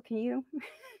 Michael, can you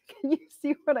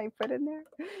see what I put in there?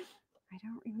 I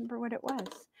don't remember what it was.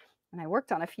 And I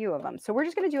worked on a few of them. So we're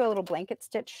just going to do a little blanket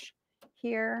stitch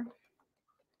here.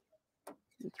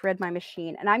 Thread my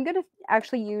machine, and I'm going to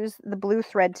actually use the blue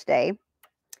thread today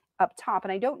up top.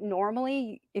 And I don't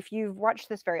normally, if you've watched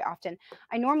this very often,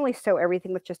 I normally sew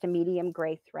everything with just a medium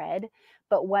gray thread,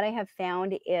 but what I have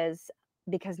found is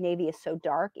because navy is so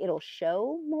dark, it'll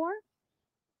show more.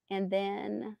 And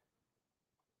then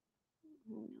oh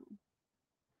no,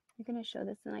 you're going to show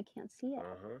this and I can't see it.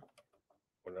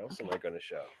 What else am I going to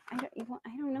show? I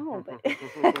don't know, but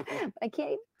I can't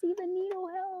even see the needle.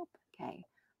 Help. Okay,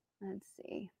 let's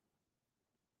see.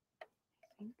 I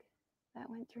think that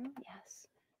went through. Yes.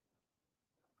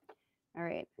 All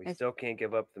right. We still can't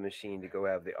give up the machine to go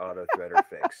have the auto threader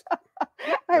fixed.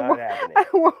 Not happening. I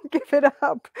won't give it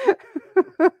up.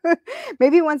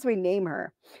 Maybe once we name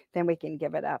her, then we can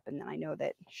give it up, and then I know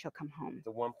that she'll come home.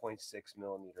 The 1.6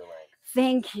 millimeter length.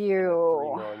 Thank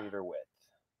you. 3 millimeter width.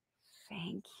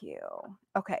 Thank you.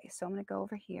 Okay, so I'm going to go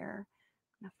over here.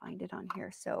 I'm going to find it on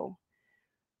here. So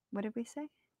what did we say?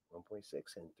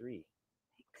 1.6 and 3.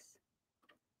 Thanks.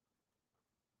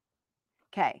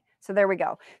 Okay, so there we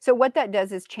go. So what that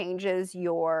does is changes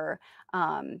your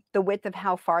the width of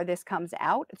how far this comes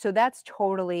out. So that's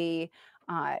totally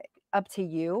up to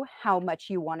you how much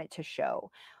you want it to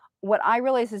show. What I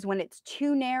realize is when it's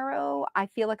too narrow, I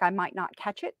feel like I might not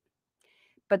catch it.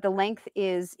 But the length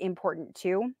is important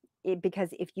too, because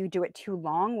if you do it too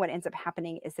long, what ends up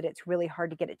happening is that it's really hard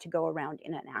to get it to go around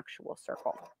in an actual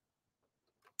circle.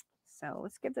 So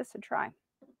let's give this a try.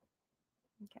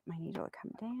 Get my needle to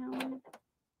come down.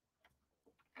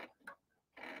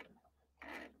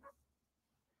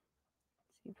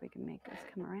 See if we can make this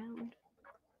come around.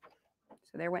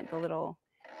 So there went the little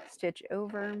stitch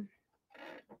over.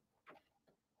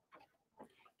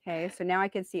 Okay, so now I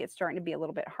can see it's starting to be a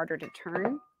little bit harder to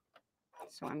turn.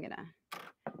 So I'm gonna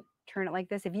turn it like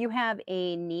this. If you have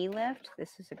a knee lift,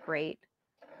 this is a great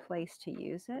place to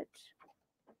use it.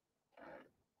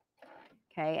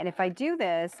 Okay, and if I do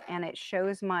this and it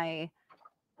shows my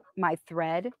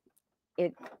thread,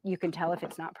 you can tell if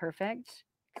it's not perfect,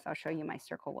 because I'll show you my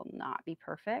circle will not be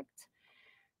perfect.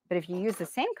 But if you use the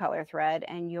same color thread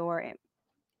and your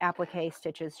applique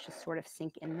stitches just sort of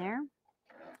sink in there,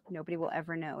 nobody will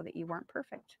ever know that you weren't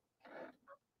perfect.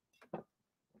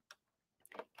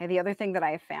 Okay, the other thing that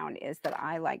I have found is that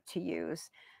I like to use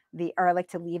I like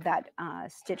to leave that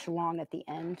stitch long at the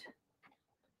end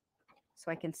so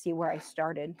I can see where I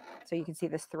started. So you can see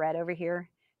this thread over here.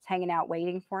 It's hanging out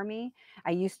waiting for me.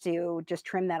 I used to just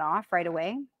trim that off right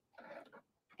away.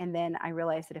 And then I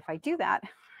realized that if I do that,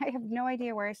 I have no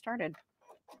idea where I started.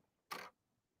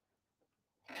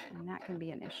 And that can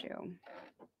be an issue.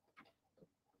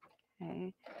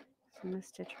 Okay, so I'm going to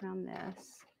stitch around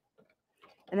this.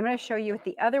 And I'm going to show you with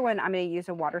the other one, I'm going to use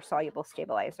a water-soluble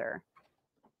stabilizer,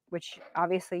 which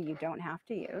obviously you don't have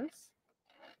to use.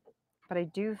 But I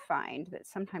do find that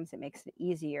sometimes it makes it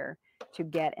easier to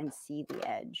get and see the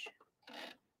edge.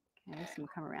 Okay, so I'm going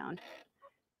to come around.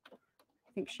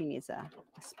 I think she needs a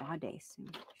spa day soon.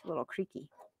 She's a little creaky.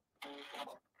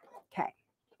 Okay.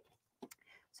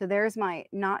 So there's my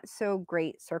not so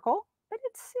great circle, but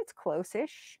it's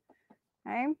close-ish.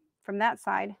 Okay. From that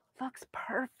side, looks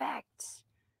perfect.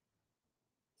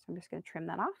 So I'm just going to trim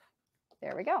that off.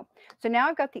 There we go. So now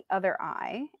I've got the other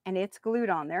eye, and it's glued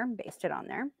on there, basted on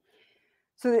there.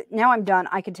 So now I'm done.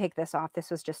 I can take this off.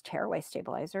 This was just tearaway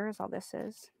stabilizer is all this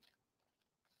is.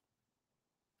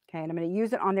 Okay, and I'm going to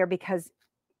use it on there because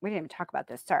we didn't even talk about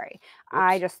this. Sorry. Whoops.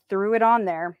 I just threw it on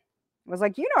there. I was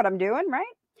like, you know what I'm doing,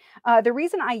 right? The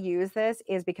reason I use this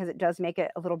is because it does make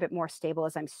it a little bit more stable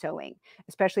as I'm sewing,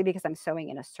 especially because I'm sewing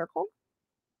in a circle.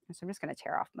 So I'm just going to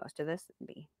tear off most of this and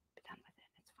be done with it.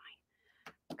 It's fine.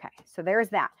 Okay, so there's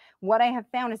that. What I have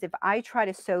found is if I try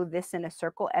to sew this in a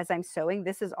circle as I'm sewing,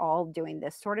 this is all doing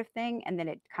this sort of thing, and then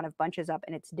it kind of bunches up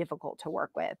and it's difficult to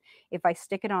work with. If I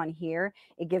stick it on here,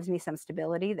 it gives me some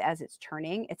stability as it's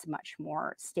turning. It's much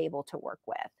more stable to work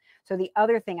with. So the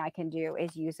other thing I can do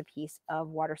is use a piece of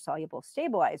water-soluble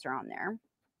stabilizer on there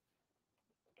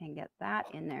and get that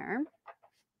in there.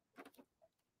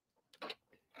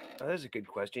 Oh, that's a good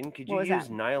question. Could What you was use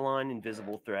that? nylon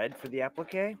invisible thread for the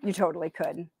applique? You totally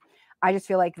could. I just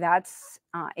feel like it's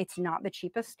not the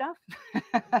cheapest stuff.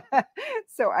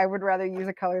 So I would rather use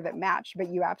a color that matched, but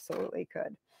you absolutely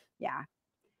could. Yeah,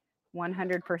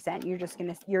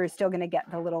 100%. You're still gonna get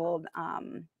the little,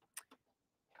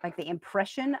 like the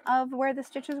impression of where the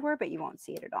stitches were, but you won't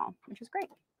see it at all, which is great.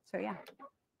 So yeah,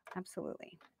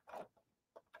 absolutely.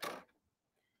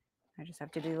 I just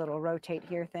have to do a little rotate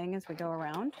here thing as we go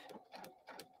around.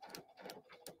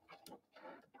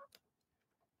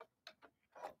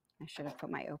 I should have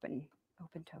put my open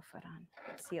toe foot on.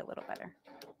 See a little better.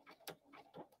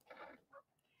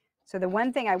 So the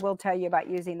one thing I will tell you about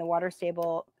using the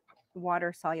water-soluble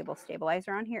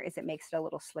stabilizer on here is it makes it a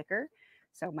little slicker.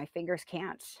 So my fingers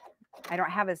I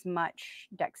don't have as much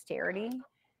dexterity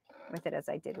with it as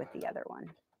I did with the other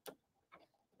one,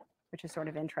 which is sort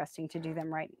of interesting to do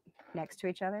them right next to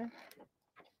each other.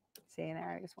 See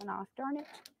there, I just went off, darn it.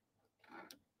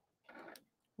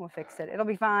 We'll fix it. It'll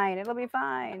be fine. It'll be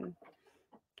fine.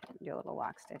 Do a little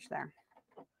lock stitch there.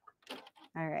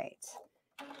 All right.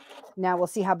 Now we'll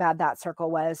see how bad that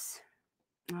circle was.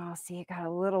 Oh, see, it got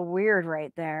a little weird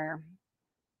right there.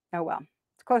 Oh, well,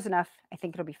 it's close enough. I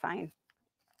think it'll be fine.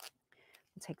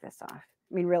 We'll take this off.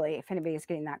 I mean, really, if anybody is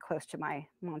getting that close to my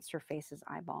monster face's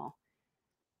eyeball,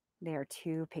 they are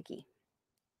too picky.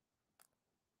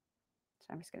 So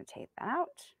I'm just going to take that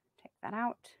out. Take that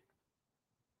out.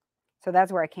 So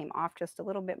that's where I came off just a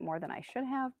little bit more than I should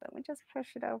have, but we just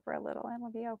push it over a little and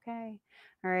it'll be okay.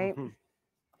 All right. I'm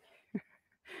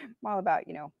all about,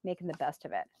 making the best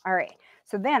of it. All right.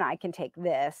 So then I can take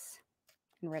this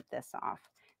and rip this off.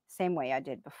 Same way I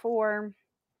did before.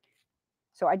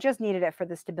 So I just needed it for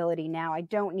the stability now. I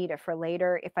don't need it for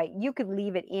later. You could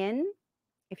leave it in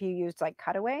if you used like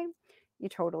cutaway. You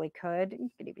totally could.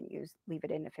 You could even leave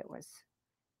it in if it was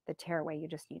the tearaway. You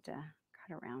just need to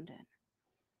cut around it.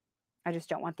 I just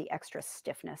don't want the extra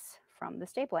stiffness from the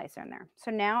stabilizer in there. So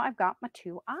now I've got my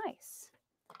two eyes.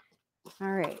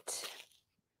 All right.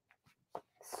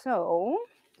 So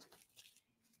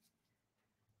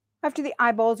after the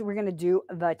eyeballs, we're going to do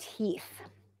the teeth.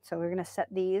 So we're going to set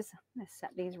these. I'm going to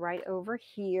set these right over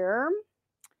here.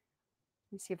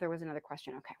 Let me see if there was another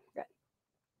question. Okay, good.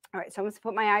 All right, so I'm going to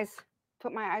put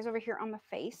my eyes over here on the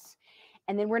face,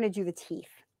 and then we're going to do the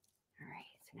teeth. All right,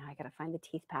 so now I got to find the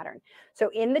teeth pattern. So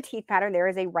in the teeth pattern, there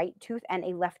is a right tooth and a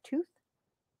left tooth.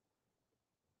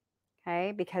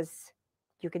 okay, because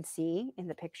you can see in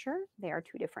the picture they are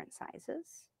two different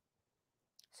sizes.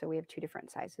 So we have two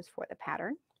different sizes for the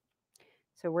pattern.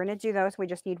 So we're going to do those. We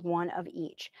just need one of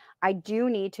each. I do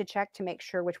need to check to make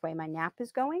sure which way my nap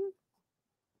is going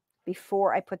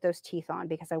before I put those teeth on,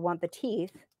 because I want the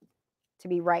teeth to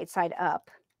be right side up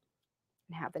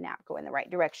and have the nap go in the right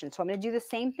direction. So I'm going to do the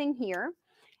same thing here,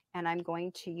 and I'm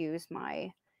going to use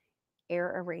my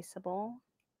air erasable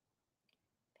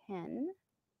pen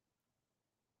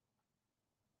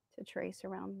to trace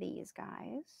around these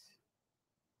guys.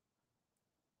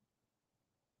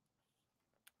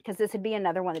 Because this would be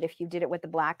another one that if you did it with the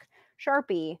black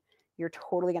Sharpie, you're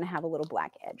totally going to have a little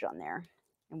black edge on there.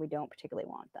 And we don't particularly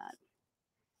want that.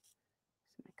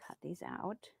 So I'm going to cut these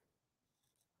out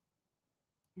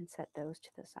and set those to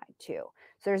the side too.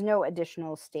 So there's no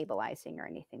additional stabilizing or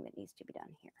anything that needs to be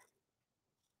done here.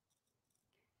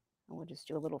 And we'll just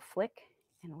do a little flick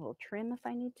and a little trim if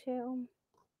I need to. And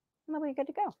then we're good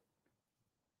to go.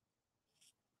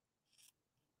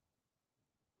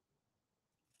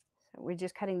 So we're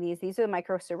just cutting these. These are the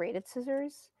micro serrated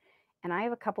scissors. And I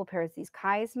have a couple pairs of these.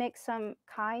 Kai makes some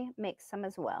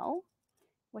as well,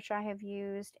 which I have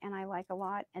used and I like a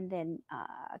lot. And then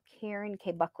Karen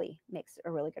K. Buckley makes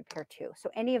a really good pair too.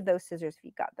 So any of those scissors, if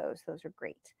you've got those are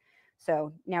great.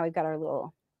 So now we've got our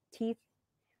little teeth.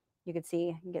 You can see,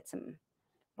 you can get some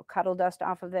little cuddle dust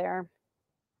off of there.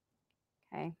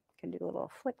 Okay, can do a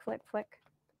little flick, flick, flick.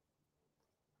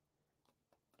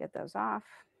 Get those off.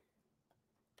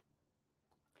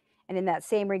 And in that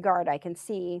same regard, I can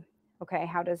see, okay,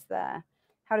 how does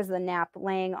the nap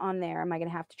laying on there? Am I going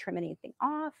to have to trim anything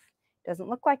off? Doesn't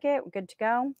look like it. We're good to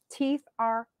go. Teeth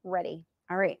are ready.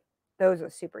 All right. Those are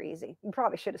super easy. You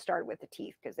probably should have started with the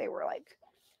teeth because they were like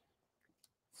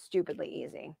stupidly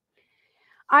easy.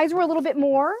 Eyes were a little bit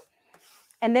more,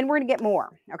 and then we're going to get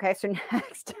more. Okay. So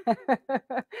next,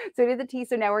 so did the teeth.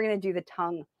 So now we're going to do the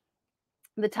tongue.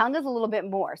 The tongue is a little bit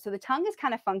more. So the tongue is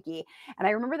kind of funky. And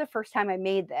I remember the first time I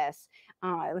made this,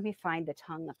 let me find the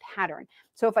tongue pattern.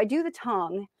 So if I do the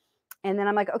tongue, and then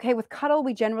I'm like, okay, with Cuddle,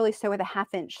 we generally sew with a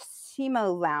 1/2 inch seam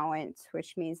allowance,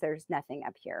 which means there's nothing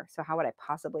up here. So how would I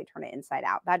possibly turn it inside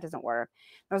out? That doesn't work.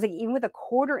 I was like, even with a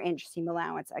 1/4 inch seam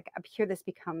allowance, like up here, this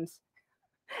becomes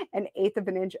an 1/8 of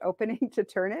an inch opening to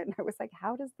turn it. And I was like,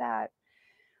 how does that,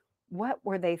 what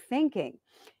were they thinking?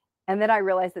 And then I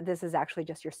realized that this is actually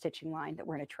just your stitching line that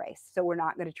we're going to trace. So we're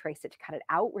not going to trace it to cut it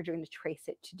out. We're going to trace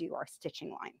it to do our stitching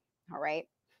line. All right.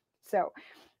 So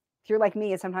if you're like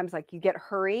me, and sometimes like you get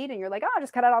hurried and you're like, oh, I'll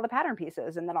just cut out all the pattern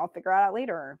pieces and then I'll figure it out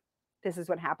later. This is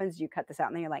what happens. You cut this out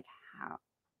and then you're like, how?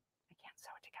 I can't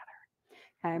sew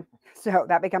it together. Okay. So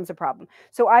that becomes a problem.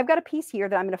 So I've got a piece here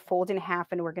that I'm going to fold in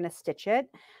half and we're going to stitch it.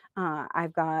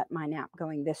 I've got my nap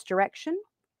going this direction.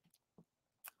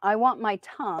 I want my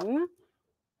tongue.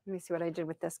 Let me see what I did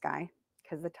with this guy,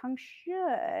 because the tongue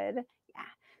should,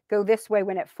 go this way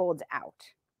when it folds out.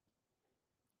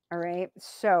 All right.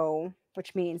 So,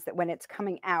 which means that when it's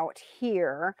coming out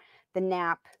here, the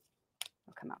nap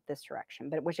will come out this direction,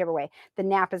 but whichever way, the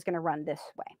nap is going to run this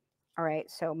way. All right.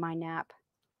 So my nap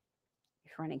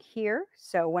is running here.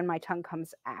 So when my tongue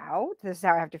comes out, this is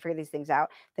how I have to figure these things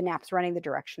out. The nap's running the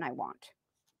direction I want.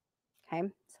 Okay.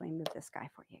 So let me move this guy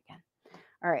for you again.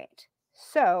 All right.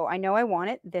 So I know I want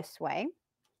it this way.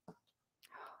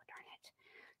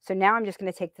 So now I'm just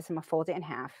going to take this and I'm going to fold it in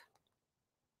half.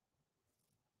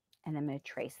 And I'm going to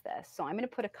trace this. So I'm going to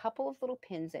put a couple of little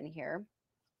pins in here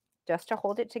just to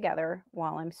hold it together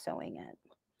while I'm sewing it.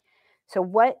 So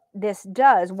what this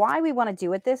does, why we want to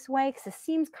do it this way, because it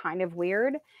seems kind of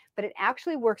weird, but it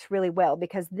actually works really well,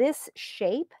 because this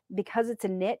shape, because it's a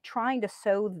knit, trying to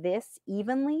sew this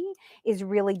evenly is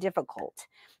really difficult.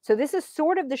 So this is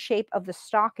sort of the shape of the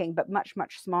stocking, but much,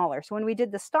 much smaller. So when we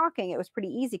did the stocking, it was pretty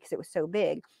easy because it was so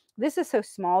big. This is so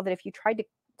small that if you tried to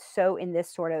sew in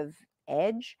this sort of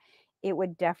edge, it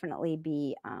would definitely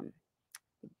be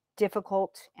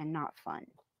difficult and not fun.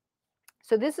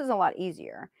 So this is a lot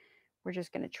easier. We're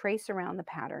just going to trace around the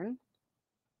pattern.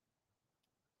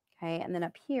 Okay, and then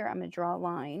up here, I'm going to draw a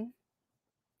line.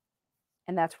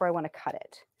 And that's where I want to cut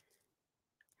it.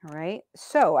 All right,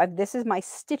 so this is my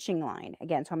stitching line.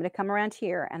 Again, so I'm going to come around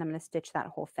here and I'm going to stitch that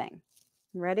whole thing.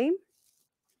 Ready?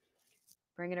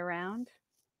 Bring it around.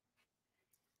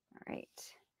 All right.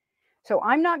 So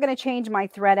I'm not going to change my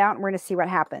thread out, and we're going to see what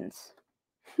happens.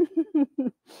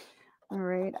 All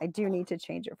right, I do need to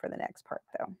change it for the next part,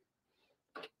 though.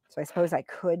 So I suppose I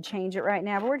could change it right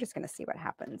now, but we're just going to see what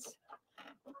happens.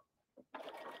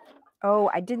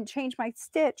 Oh, I didn't change my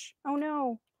stitch. Oh,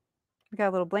 no. We got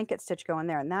a little blanket stitch going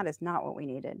there, and that is not what we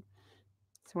needed.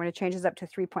 So we're going to change this up to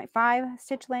 3.5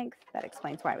 stitch length. That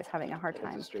explains why I was having a hard That's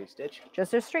time. a straight stitch.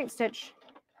 Just a straight stitch.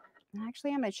 And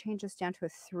actually, I'm going to change this down to a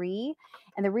 3.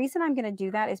 And the reason I'm going to do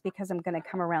that is because I'm going to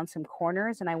come around some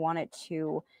corners and I want it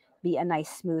to be a nice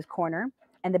smooth corner.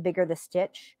 And the bigger the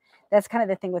stitch, that's kind of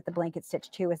the thing with the blanket stitch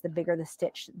too, is the bigger the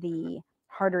stitch, the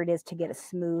harder it is to get a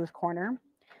smooth corner.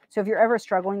 So if you're ever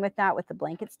struggling with that with the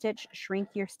blanket stitch, shrink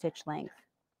your stitch length.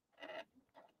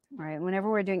 All right, whenever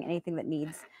we're doing anything that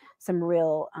needs some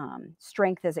real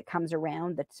strength as it comes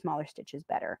around, the smaller stitch is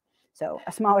better. So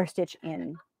a smaller stitch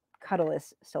in Cuddle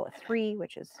is still a 3,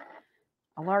 which is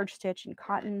a large stitch in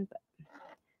cotton. But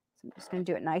so I'm just going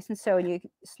to do it nice and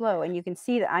slow, and you can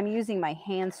see that I'm using my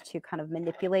hands to kind of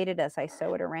manipulate it as I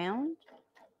sew it around.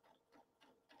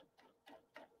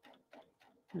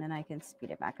 And then I can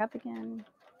speed it back up again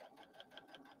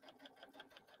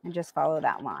and just follow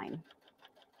that line.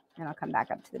 And I'll come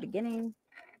back up to the beginning,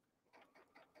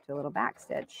 do a little back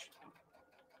stitch,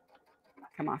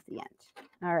 come off the end.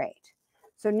 All right.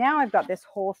 So now I've got this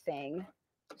whole thing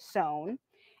sewn,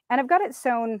 and I've got it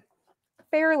sewn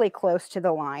fairly close to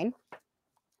the line,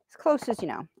 as close as,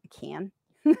 I can.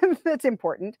 That's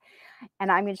important.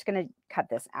 And I'm just going to cut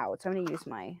this out. So I'm going to use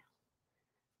my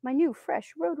new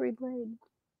fresh rotary blade.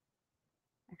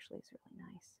 Actually, it's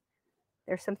really nice.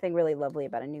 There's something really lovely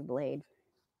about a new blade.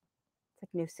 It's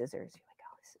like new scissors. You're like,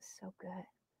 oh, this is so good.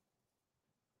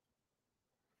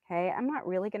 Okay, I'm not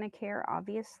really going to care,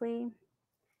 obviously,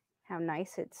 how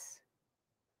nice it's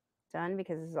done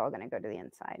because this is all going to go to the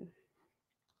inside.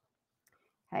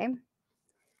 Okay,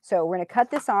 so we're going to cut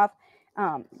this off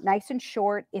nice and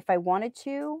short. If I wanted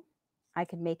to, I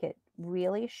could make it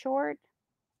really short,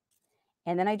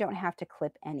 and then I don't have to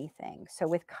clip anything. So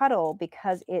with Cuddle,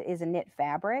 because it is a knit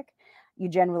fabric, you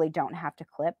generally don't have to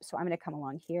clip. So I'm going to come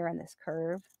along here in this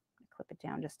curve, clip it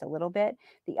down just a little bit.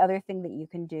 The other thing that you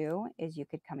can do is you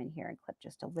could come in here and clip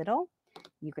just a little.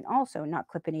 You can also not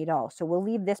clip any at all. So we'll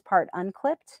leave this part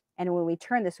unclipped, and when we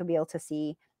turn this, we'll be able to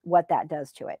see what that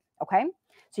does to it. Okay,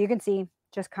 so you can see,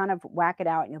 just kind of whack it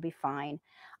out and you'll be fine.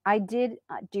 I did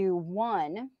do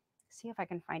one, see if I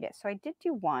can find it. So I did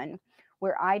do one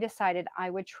where I decided I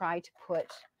would try to put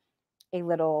a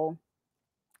little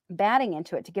batting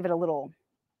into it to give it a little,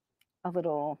 I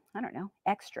don't know,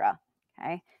 extra.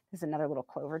 Okay, this is another little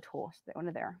clover tool, so one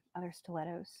of their other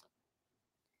stilettos.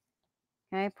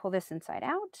 Okay, pull this inside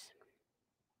out,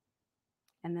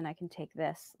 and then I can take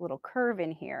this little curve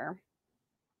in here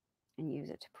and use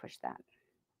it to push that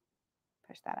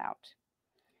out.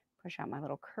 Push out my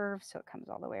little curve so it comes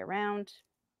all the way around.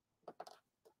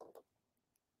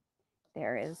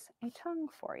 There is a tongue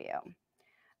for you.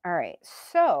 All right,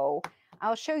 so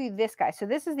I'll show you this guy. So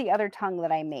this is the other tongue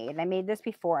that I made. I made this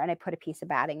before, and I put a piece of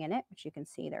batting in it, which you can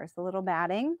see there's the little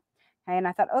batting. Okay, and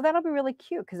I thought, oh, that'll be really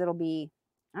cute because it'll be,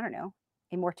 I don't know,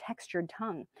 a more textured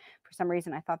tongue. For some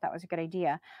reason, I thought that was a good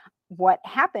idea. What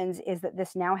happens is that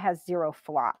this now has 0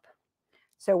 flop.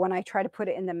 So when I try to put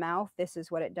it in the mouth, this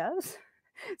is what it does.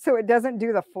 So it doesn't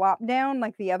do the flop down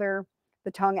like the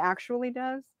tongue actually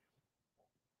does.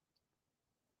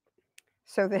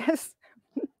 So this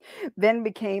then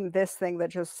became this thing that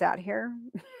just sat here.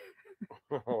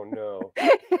 Oh no.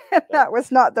 That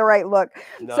was not the right look.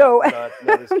 Not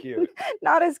as cute.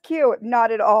 Not as cute,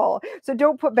 not at all. So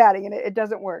don't put batting in it. It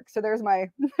doesn't work. So there's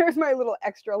my little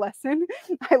extra lesson.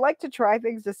 I like to try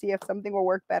things to see if something will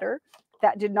work better.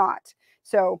 That did not.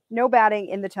 So no batting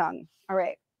in the tongue. All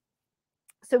right.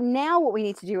 So now what we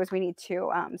need to do is we need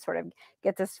to sort of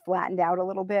get this flattened out a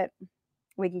little bit.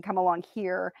 We can come along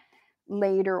here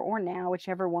later or now,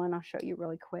 whichever one. I'll show you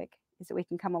really quick. Is that we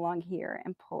can come along here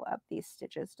and pull up these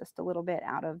stitches just a little bit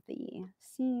out of the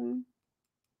seam.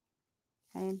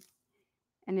 Okay,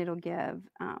 and it'll give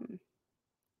a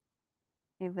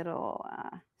little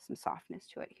some softness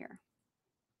to it here.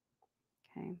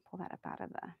 Okay, pull that up out of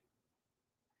the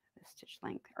stitch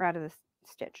length, or out of the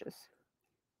stitches.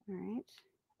 All right.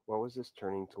 What was this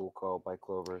turning tool called by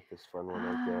Clover? This fun one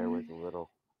right there with a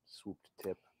little swooped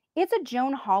tip. It's a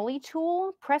Joan Hawley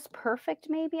tool, Press Perfect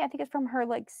maybe. I think it's from her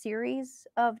like series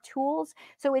of tools.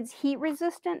 So it's heat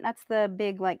resistant. That's the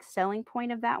big like selling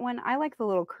point of that one. I like the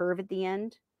little curve at the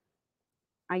end.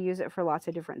 I use it for lots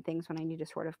of different things when I need to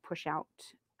sort of push out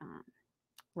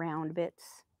round bits.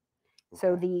 Okay.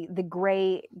 So the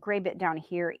gray bit down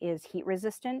here is heat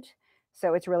resistant.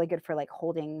 So it's really good for like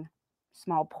holding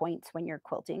small points when you're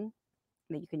quilting.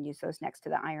 That you can use those next to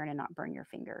the iron and not burn your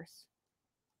fingers.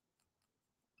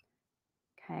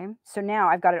 Okay, so now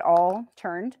I've got it all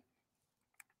turned.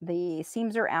 The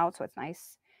seams are out, so it's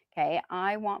nice. Okay,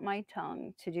 I want my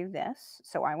tongue to do this.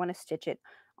 So I want to stitch it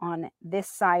on this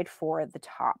side for the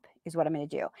top is what I'm going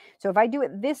to do. So if I do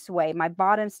it this way, my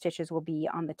bottom stitches will be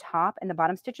on the top, and the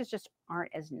bottom stitches just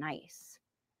aren't as nice.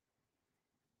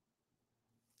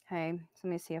 Okay, so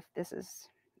let me see if this is,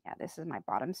 yeah, this is my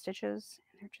bottom stitches,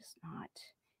 and they're just not,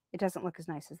 it doesn't look as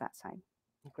nice as that side.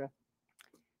 Okay.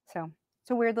 So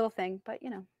it's a weird little thing, but you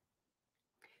know,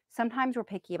 sometimes we're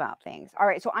picky about things. All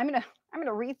right, so I'm gonna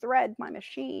rethread my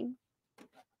machine.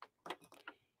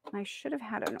 I should have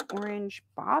had an orange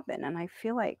bobbin, and I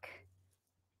feel like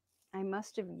I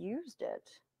must have used it.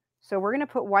 So we're gonna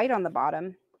put white on the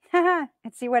bottom and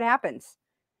see what happens.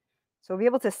 So we'll be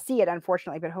able to see it,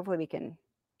 unfortunately, but hopefully we can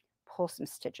pull some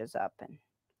stitches up and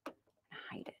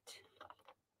hide it.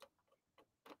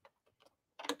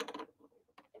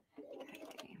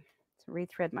 Okay. So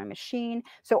rethread my machine.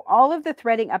 So all of the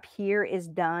threading up here is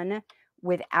done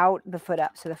without the foot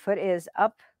up. So the foot is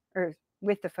up, or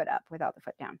with the foot up, without the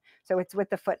foot down. So it's with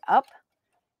the foot up.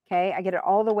 Okay, I get it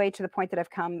all the way to the point that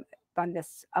I've come on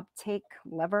this uptake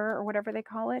lever or whatever they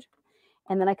call it.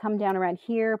 And then I come down around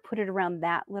here, put it around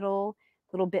that little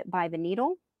bit by the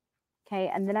needle. Okay,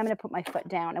 and then I'm going to put my foot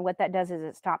down. And what that does is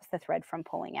it stops the thread from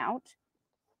pulling out.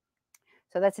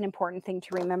 So that's an important thing to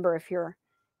remember if you're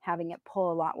having it pull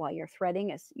a lot while you're threading,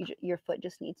 is your foot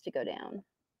just needs to go down.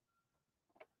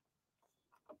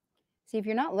 See, if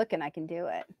you're not looking, I can do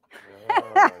it.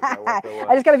 I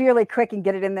just got to be really quick and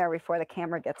get it in there before the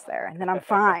camera gets there, and then I'm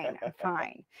fine. I'm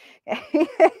fine.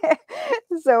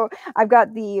 So I've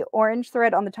got the orange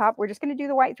thread on the top. We're just going to do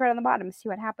the white thread on the bottom and see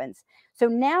what happens. So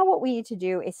now what we need to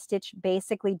do is stitch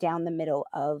basically down the middle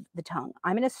of the tongue.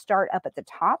 I'm going to start up at the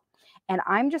top, and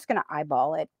I'm just going to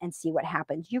eyeball it and see what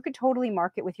happens. You could totally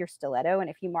mark it with your stiletto, and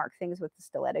if you mark things with the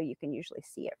stiletto, you can usually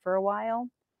see it for a while.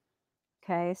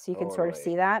 Okay, so you can sort of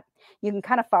see that. You can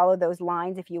kind of follow those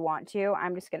lines if you want to.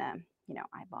 I'm just going to, you know,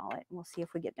 eyeball it, and we'll see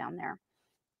if we get down there.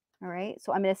 All right,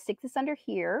 so I'm going to stick this under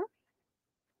here,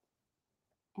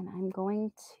 and I'm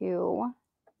going to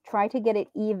try to get it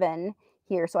even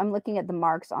here. So I'm looking at the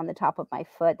marks on the top of my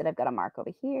foot that I've got a mark over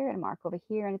here and a mark over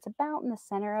here, and it's about in the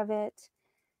center of it.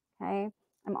 Okay,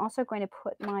 I'm also going to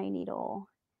put my needle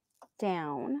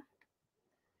down,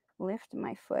 lift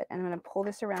my foot, and I'm going to pull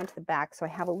this around to the back so I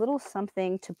have a little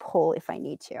something to pull if I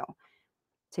need to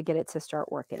get it to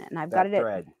start working it. And I've got it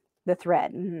at the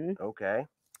thread. Okay.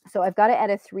 So I've got it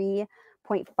at a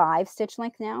 3.5 stitch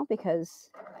length now because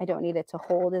I don't need it to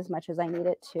hold as much as I need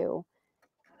it to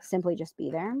simply just be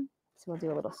there. So we'll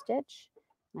do a little stitch.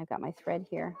 I've got my thread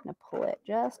here. I'm going to pull it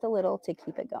just a little to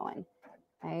keep it going.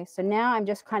 Okay, so now I'm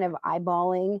just kind of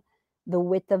eyeballing the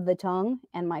width of the tongue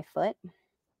and my foot.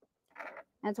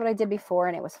 That's what I did before,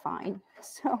 and it was fine.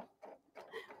 So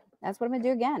that's what I'm going to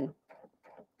do again.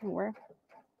 And we're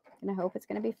going to hope it's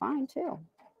going to be fine too.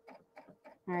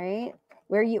 All right.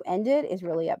 Where you end it is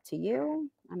really up to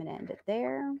you. I'm going to end it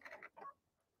there.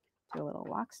 Do a little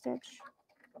lock stitch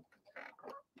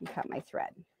and cut my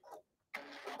thread.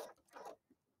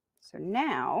 So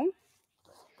now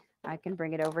I can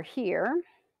bring it over here,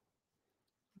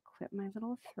 clip my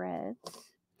little threads.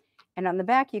 And on the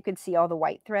back, you could see all the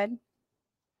white thread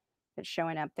that's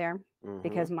showing up there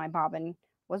because my bobbin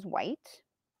was white.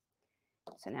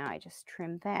 So now I just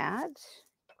trim that,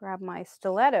 grab my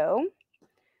stiletto.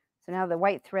 So now the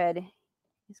white thread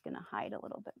is going to hide a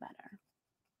little bit better.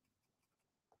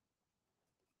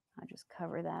 I'll just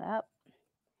cover that up.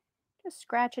 Just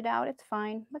scratch it out. It's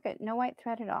fine. Look at no white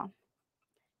thread at all.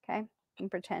 Okay. And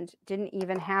pretend it didn't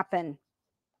even happen.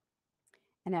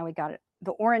 And now we got it,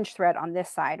 the orange thread on this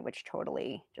side, which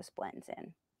totally just blends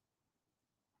in.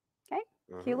 Okay.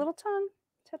 Cute little tongue.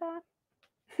 Ta-da.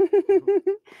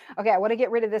 Okay, I want to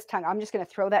get rid of this tongue. I'm just going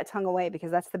to throw that tongue away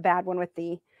because that's the bad one with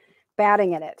the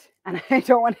batting in it, and I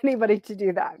don't want anybody to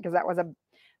do that because that was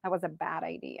a bad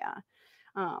idea.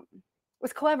 It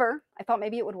was clever. I thought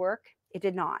maybe it would work. It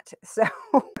did not. So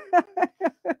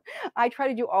I try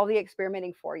to do all the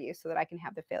experimenting for you so that I can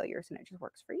have the failures and it just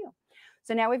works for you.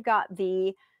 So now we've got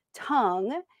the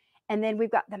tongue. And then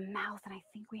we've got the mouth, and I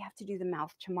think we have to do the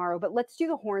mouth tomorrow. But let's do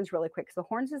the horns really quick because the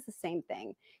horns is the same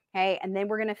thing, okay? And then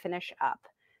we're going to finish up.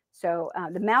 So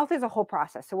the mouth is a whole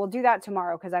process. So we'll do that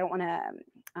tomorrow because I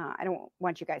don't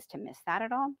want you guys to miss that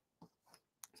at all. So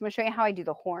I'm going to show you how I do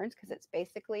the horns because it's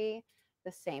basically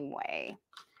the same way.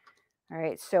 All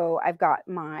right, so I've got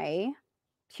my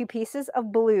 2 pieces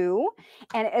of blue,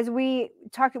 and as we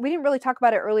didn't really talk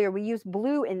about it earlier, we use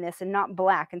blue in this and not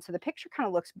black, and so the picture kind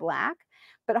of looks black,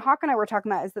 but Hawk and I were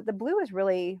talking about is that the blue is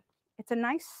really, it's a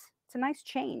nice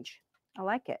change. I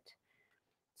like it.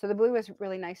 So the blue is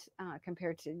really nice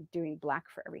compared to doing black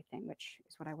for everything, which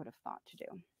is what I would have thought to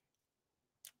do.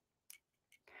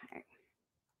 Okay.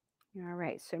 All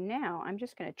right, so now I'm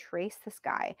just going to trace this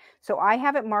guy. So I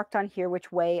have it marked on here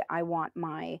which way I want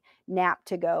my nap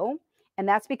to go. And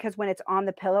that's because when it's on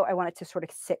the pillow, I want it to sort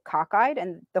of sit cockeyed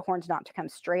and the horns not to come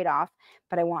straight off,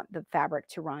 but I want the fabric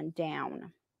to run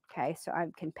down. Okay, so I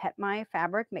can pet my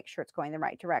fabric, make sure it's going the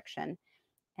right direction,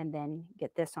 and then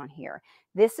get this on here.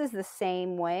 This is the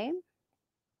same way,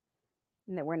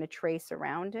 and then we're going to trace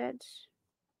around it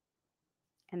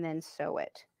and then sew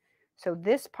it. So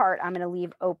this part I'm going to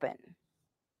leave open.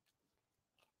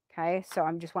 Okay, so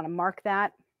I just want to mark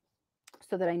that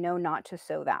so that I know not to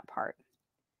sew that part.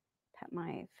 Pet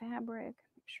my fabric,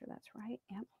 make sure that's right.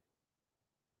 Yep.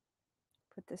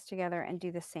 Put this together and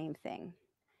do the same thing.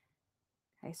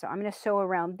 Okay, so I'm going to sew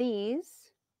around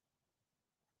these.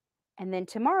 And then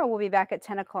tomorrow we'll be back at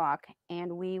 10 o'clock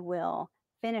and we will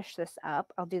finish this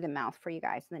up. I'll do the mouth for you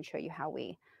guys and then show you how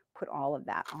we put all of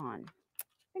that on.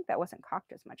 I think that wasn't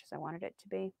cocked as much as I wanted it to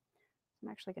be. I'm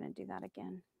actually going to do that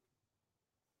again.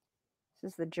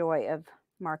 This is the joy of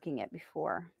marking it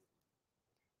before.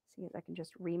 See if I can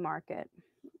just remark it.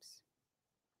 Oops.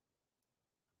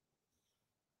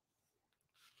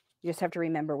 You just have to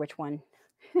remember which one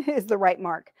is the right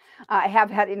mark. I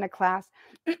have had in a class,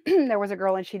 there was a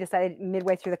girl and she decided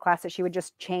midway through the class that she would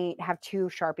just have two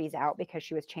Sharpies out because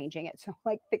she was changing it. So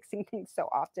like fixing things so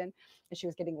often that she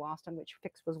was getting lost on which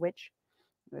fix was which.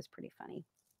 It was pretty funny.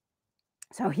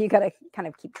 So you got to kind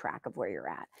of keep track of where you're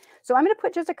at. So I'm going to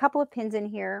put just a couple of pins in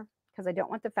here because I don't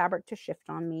want the fabric to shift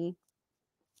on me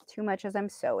too much as I'm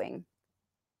sewing.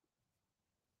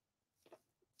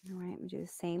 All right, I'm going to do the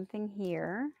same thing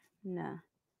here. I'm going to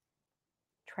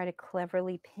try to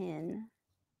cleverly pin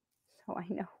so I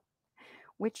know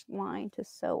which line to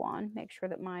sew on. Make sure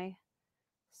that my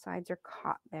sides are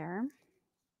caught there.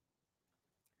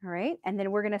 All right, and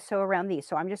then we're going to sew around these.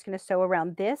 So I'm just going to sew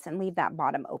around this and leave that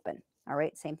bottom open. All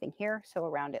right, same thing here. Sew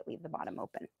around it, leave the bottom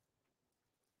open.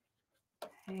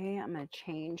 Okay, I'm going to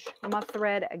change my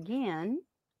thread again.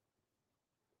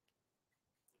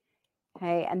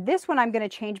 Okay, and this one I'm going to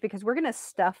change because we're going to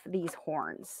stuff these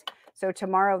horns. So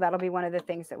tomorrow that'll be one of the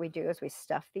things that we do is we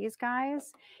stuff these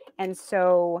guys. And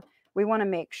so we want to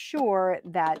make sure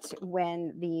that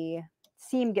when the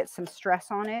seam gets some stress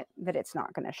on it, that it's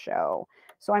not going to show.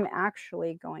 So I'm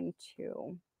actually going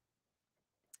to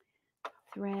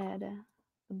thread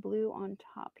the blue on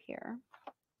top here.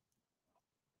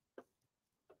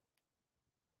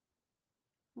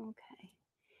 Okay.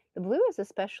 The blue is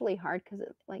especially hard because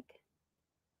it's like,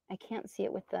 I can't see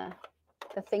it with the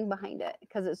thing behind it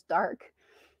because it's dark.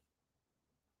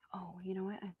 Oh, you know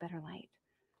what? I have better light.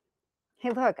 Hey,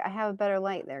 look, I have a better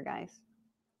light there, guys.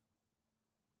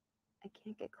 I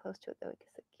can't get close to it though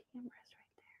because the camera's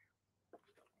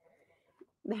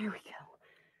right there. There we go.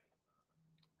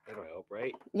 That'll help,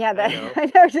 right? Yeah, that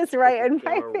I know, just right in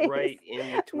my face. Right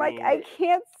in between. I'm like, I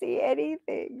can't see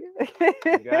anything.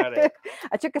 You got it.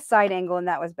 I took a side angle and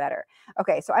that was better.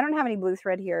 Okay, so I don't have any blue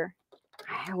thread here.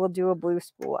 I will do a blue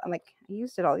spool. I'm like, I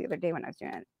used it all the other day when I was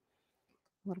doing it.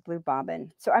 A little blue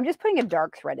bobbin. So I'm just putting a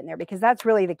dark thread in there because that's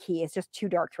really the key. It's just two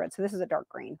dark threads. So this is a dark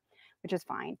green, which is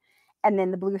fine. And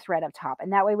then the blue thread up top.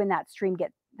 And that way when that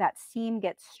seam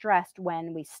gets stressed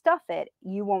when we stuff it,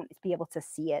 you won't be able to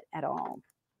see it at all.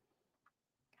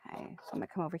 Okay, so I'm going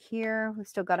to come over here. We've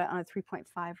still got it on a 3.5,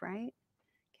 right? Okay,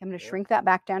 I'm going to shrink that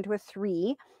back down to a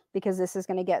 3 because this is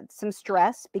going to get some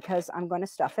stress because I'm going to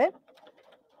stuff it.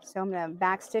 So I'm going to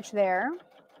back stitch there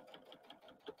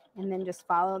and then just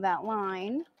follow that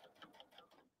line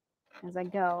as I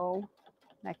go.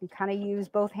 I can kind of use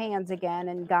both hands again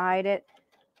and guide it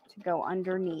to go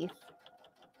underneath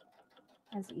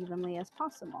as evenly as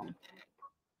possible.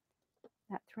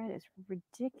 That thread is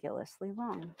ridiculously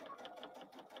long.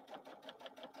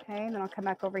 Okay, and then I'll come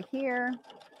back over here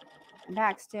and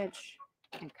back stitch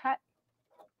and cut.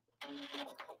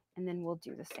 And then we'll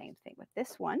do the same thing with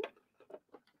this one.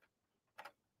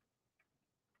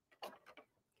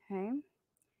 Okay.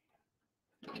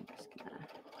 I'm just gonna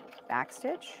back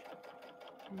stitch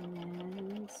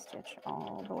and stitch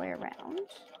all the way around.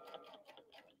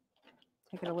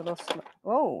 Take it a little slow.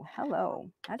 Oh,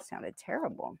 hello. That sounded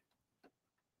terrible.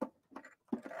 What?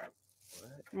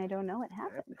 I don't know what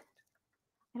happened.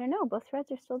 I don't know. Both threads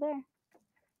are still there.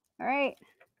 All right.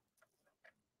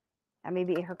 That may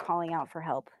be her calling out for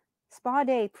help. Spa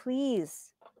day, please.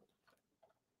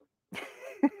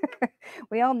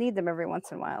 We all need them every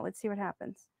once in a while. Let's see what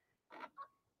happens.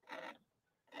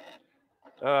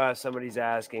 Somebody's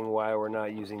asking why we're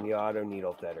not using the auto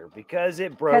needle threader. Because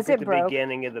it broke at the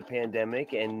beginning of the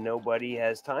pandemic and nobody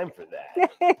has time for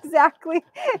that. Exactly.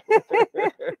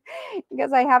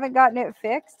 Because I haven't gotten it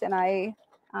fixed and I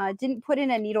didn't put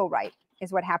in a needle right.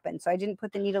 is what happened. So I didn't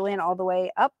put the needle in all the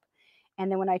way up. And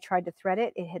then when I tried to thread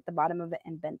it, it hit the bottom of it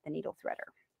and bent the needle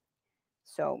threader.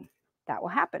 So that will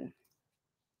happen.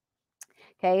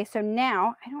 Okay, so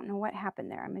now I don't know what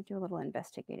happened there. I'm going to do a little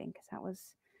investigating because that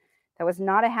was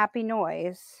not a happy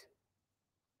noise,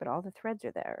 but all the threads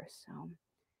are there. So,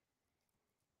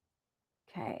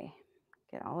 okay,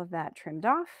 get all of that trimmed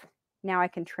off. Now I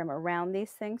can trim around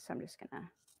these things. So I'm just going to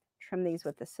trim these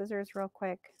with the scissors real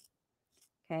quick.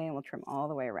 Okay, and we'll trim all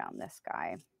the way around this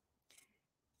guy.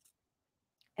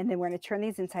 And then we're going to turn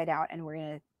these inside out and we're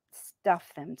going to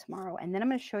stuff them tomorrow. And then I'm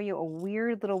going to show you a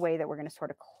weird little way that we're going to sort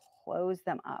of close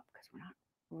them up because we're not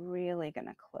really going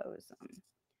to close them.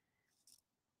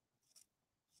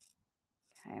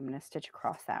 Okay, I'm going to stitch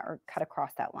across that or cut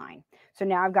across that line. So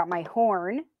now I've got my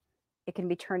horn. It can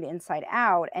be turned inside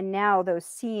out. And now those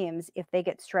seams, if they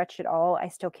get stretched at all, I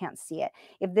still can't see it.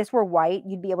 If this were white,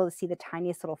 you'd be able to see the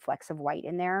tiniest little flecks of white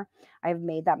in there. I've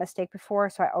made that mistake before,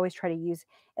 so I always try to use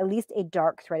at least a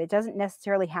dark thread. It doesn't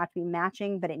necessarily have to be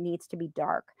matching, but it needs to be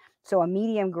dark. So a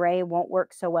medium gray won't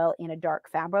work so well in a dark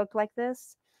fabric like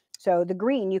this. So the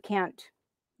green, you can't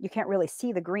really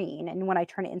see the green. And when I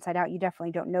turn it inside out, you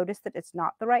definitely don't notice that it's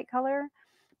not the right color,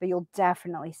 but you'll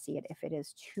definitely see it if it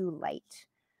is too light.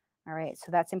 All right,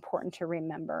 so that's important to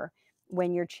remember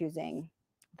when you're choosing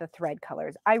the thread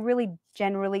colors. I really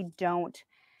generally don't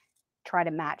try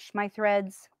to match my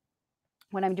threads.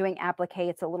 When I'm doing applique,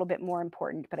 it's a little bit more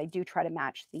important, but I do try to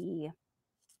match the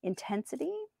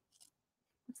intensity.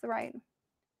 What's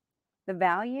the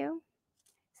value?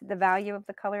 Is it the value of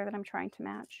the color that I'm trying to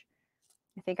match?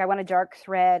 I think I want a dark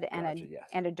thread and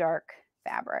and a dark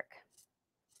fabric.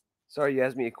 Sorry, you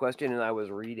asked me a question and I was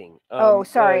reading. Oh,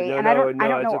 sorry. No, And no, I don't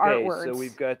no, it's know art okay. words. So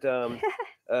we've got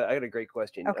I got a great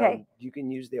question. Okay. You can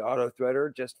use the auto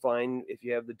threader just fine if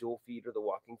you have the dual feet or the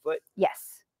walking foot.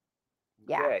 Yes.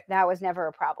 Yeah, Okay. that was never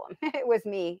a problem. It was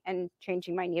me and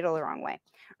changing my needle the wrong way,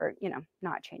 or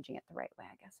not changing it the right way,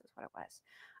 I guess is what it was.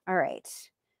 All right.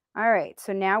 All right.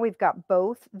 So now we've got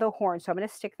both the horns. So I'm going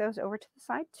to stick those over to the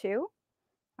side too.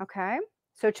 Okay.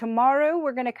 So tomorrow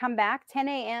we're going to come back 10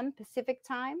 a.m. Pacific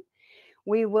time.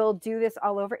 We will do this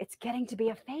all over. It's getting to be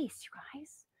a face, you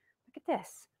guys. Look at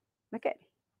this. Look at,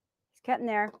 he's getting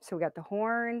there. So we got the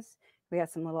horns. We got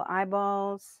some little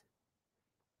eyeballs.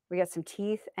 We got some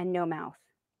teeth and no mouth,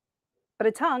 but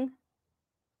a tongue.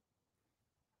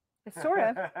 It's sort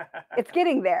of. It's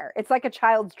getting there. It's like a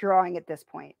child's drawing at this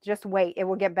point. Just wait. It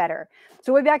will get better.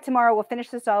 So we'll be back tomorrow. We'll finish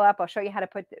this all up. I'll show you how to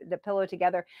put the pillow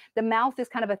together. The mouth is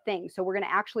kind of a thing. So we're going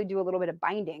to actually do a little bit of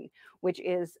binding, which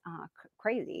is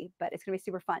crazy, but it's going to be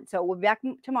super fun. So we'll be back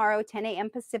tomorrow, 10 a.m.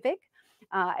 Pacific.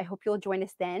 I hope you'll join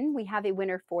us then. We have a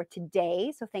winner for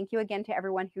today. So thank you again to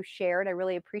everyone who shared. I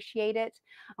really appreciate it.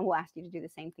 And we'll ask you to do the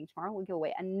same thing tomorrow. We'll give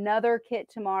away another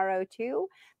kit tomorrow too.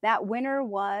 That winner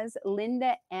was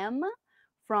Linda M.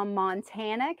 from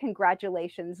Montana.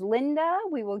 Congratulations, Linda.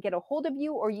 We will get a hold of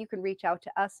you, or you can reach out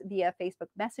to us via Facebook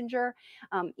Messenger.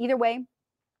 Either way,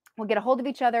 we'll get a hold of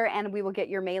each other and we will get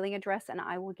your mailing address and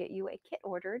I will get you a kit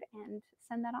ordered and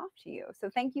send that off to you. So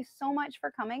thank you so much for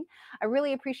coming. I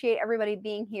really appreciate everybody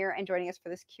being here and joining us for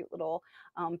this cute little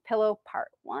pillow part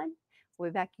 1. We'll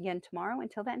be back again tomorrow.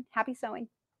 Until then, happy sewing.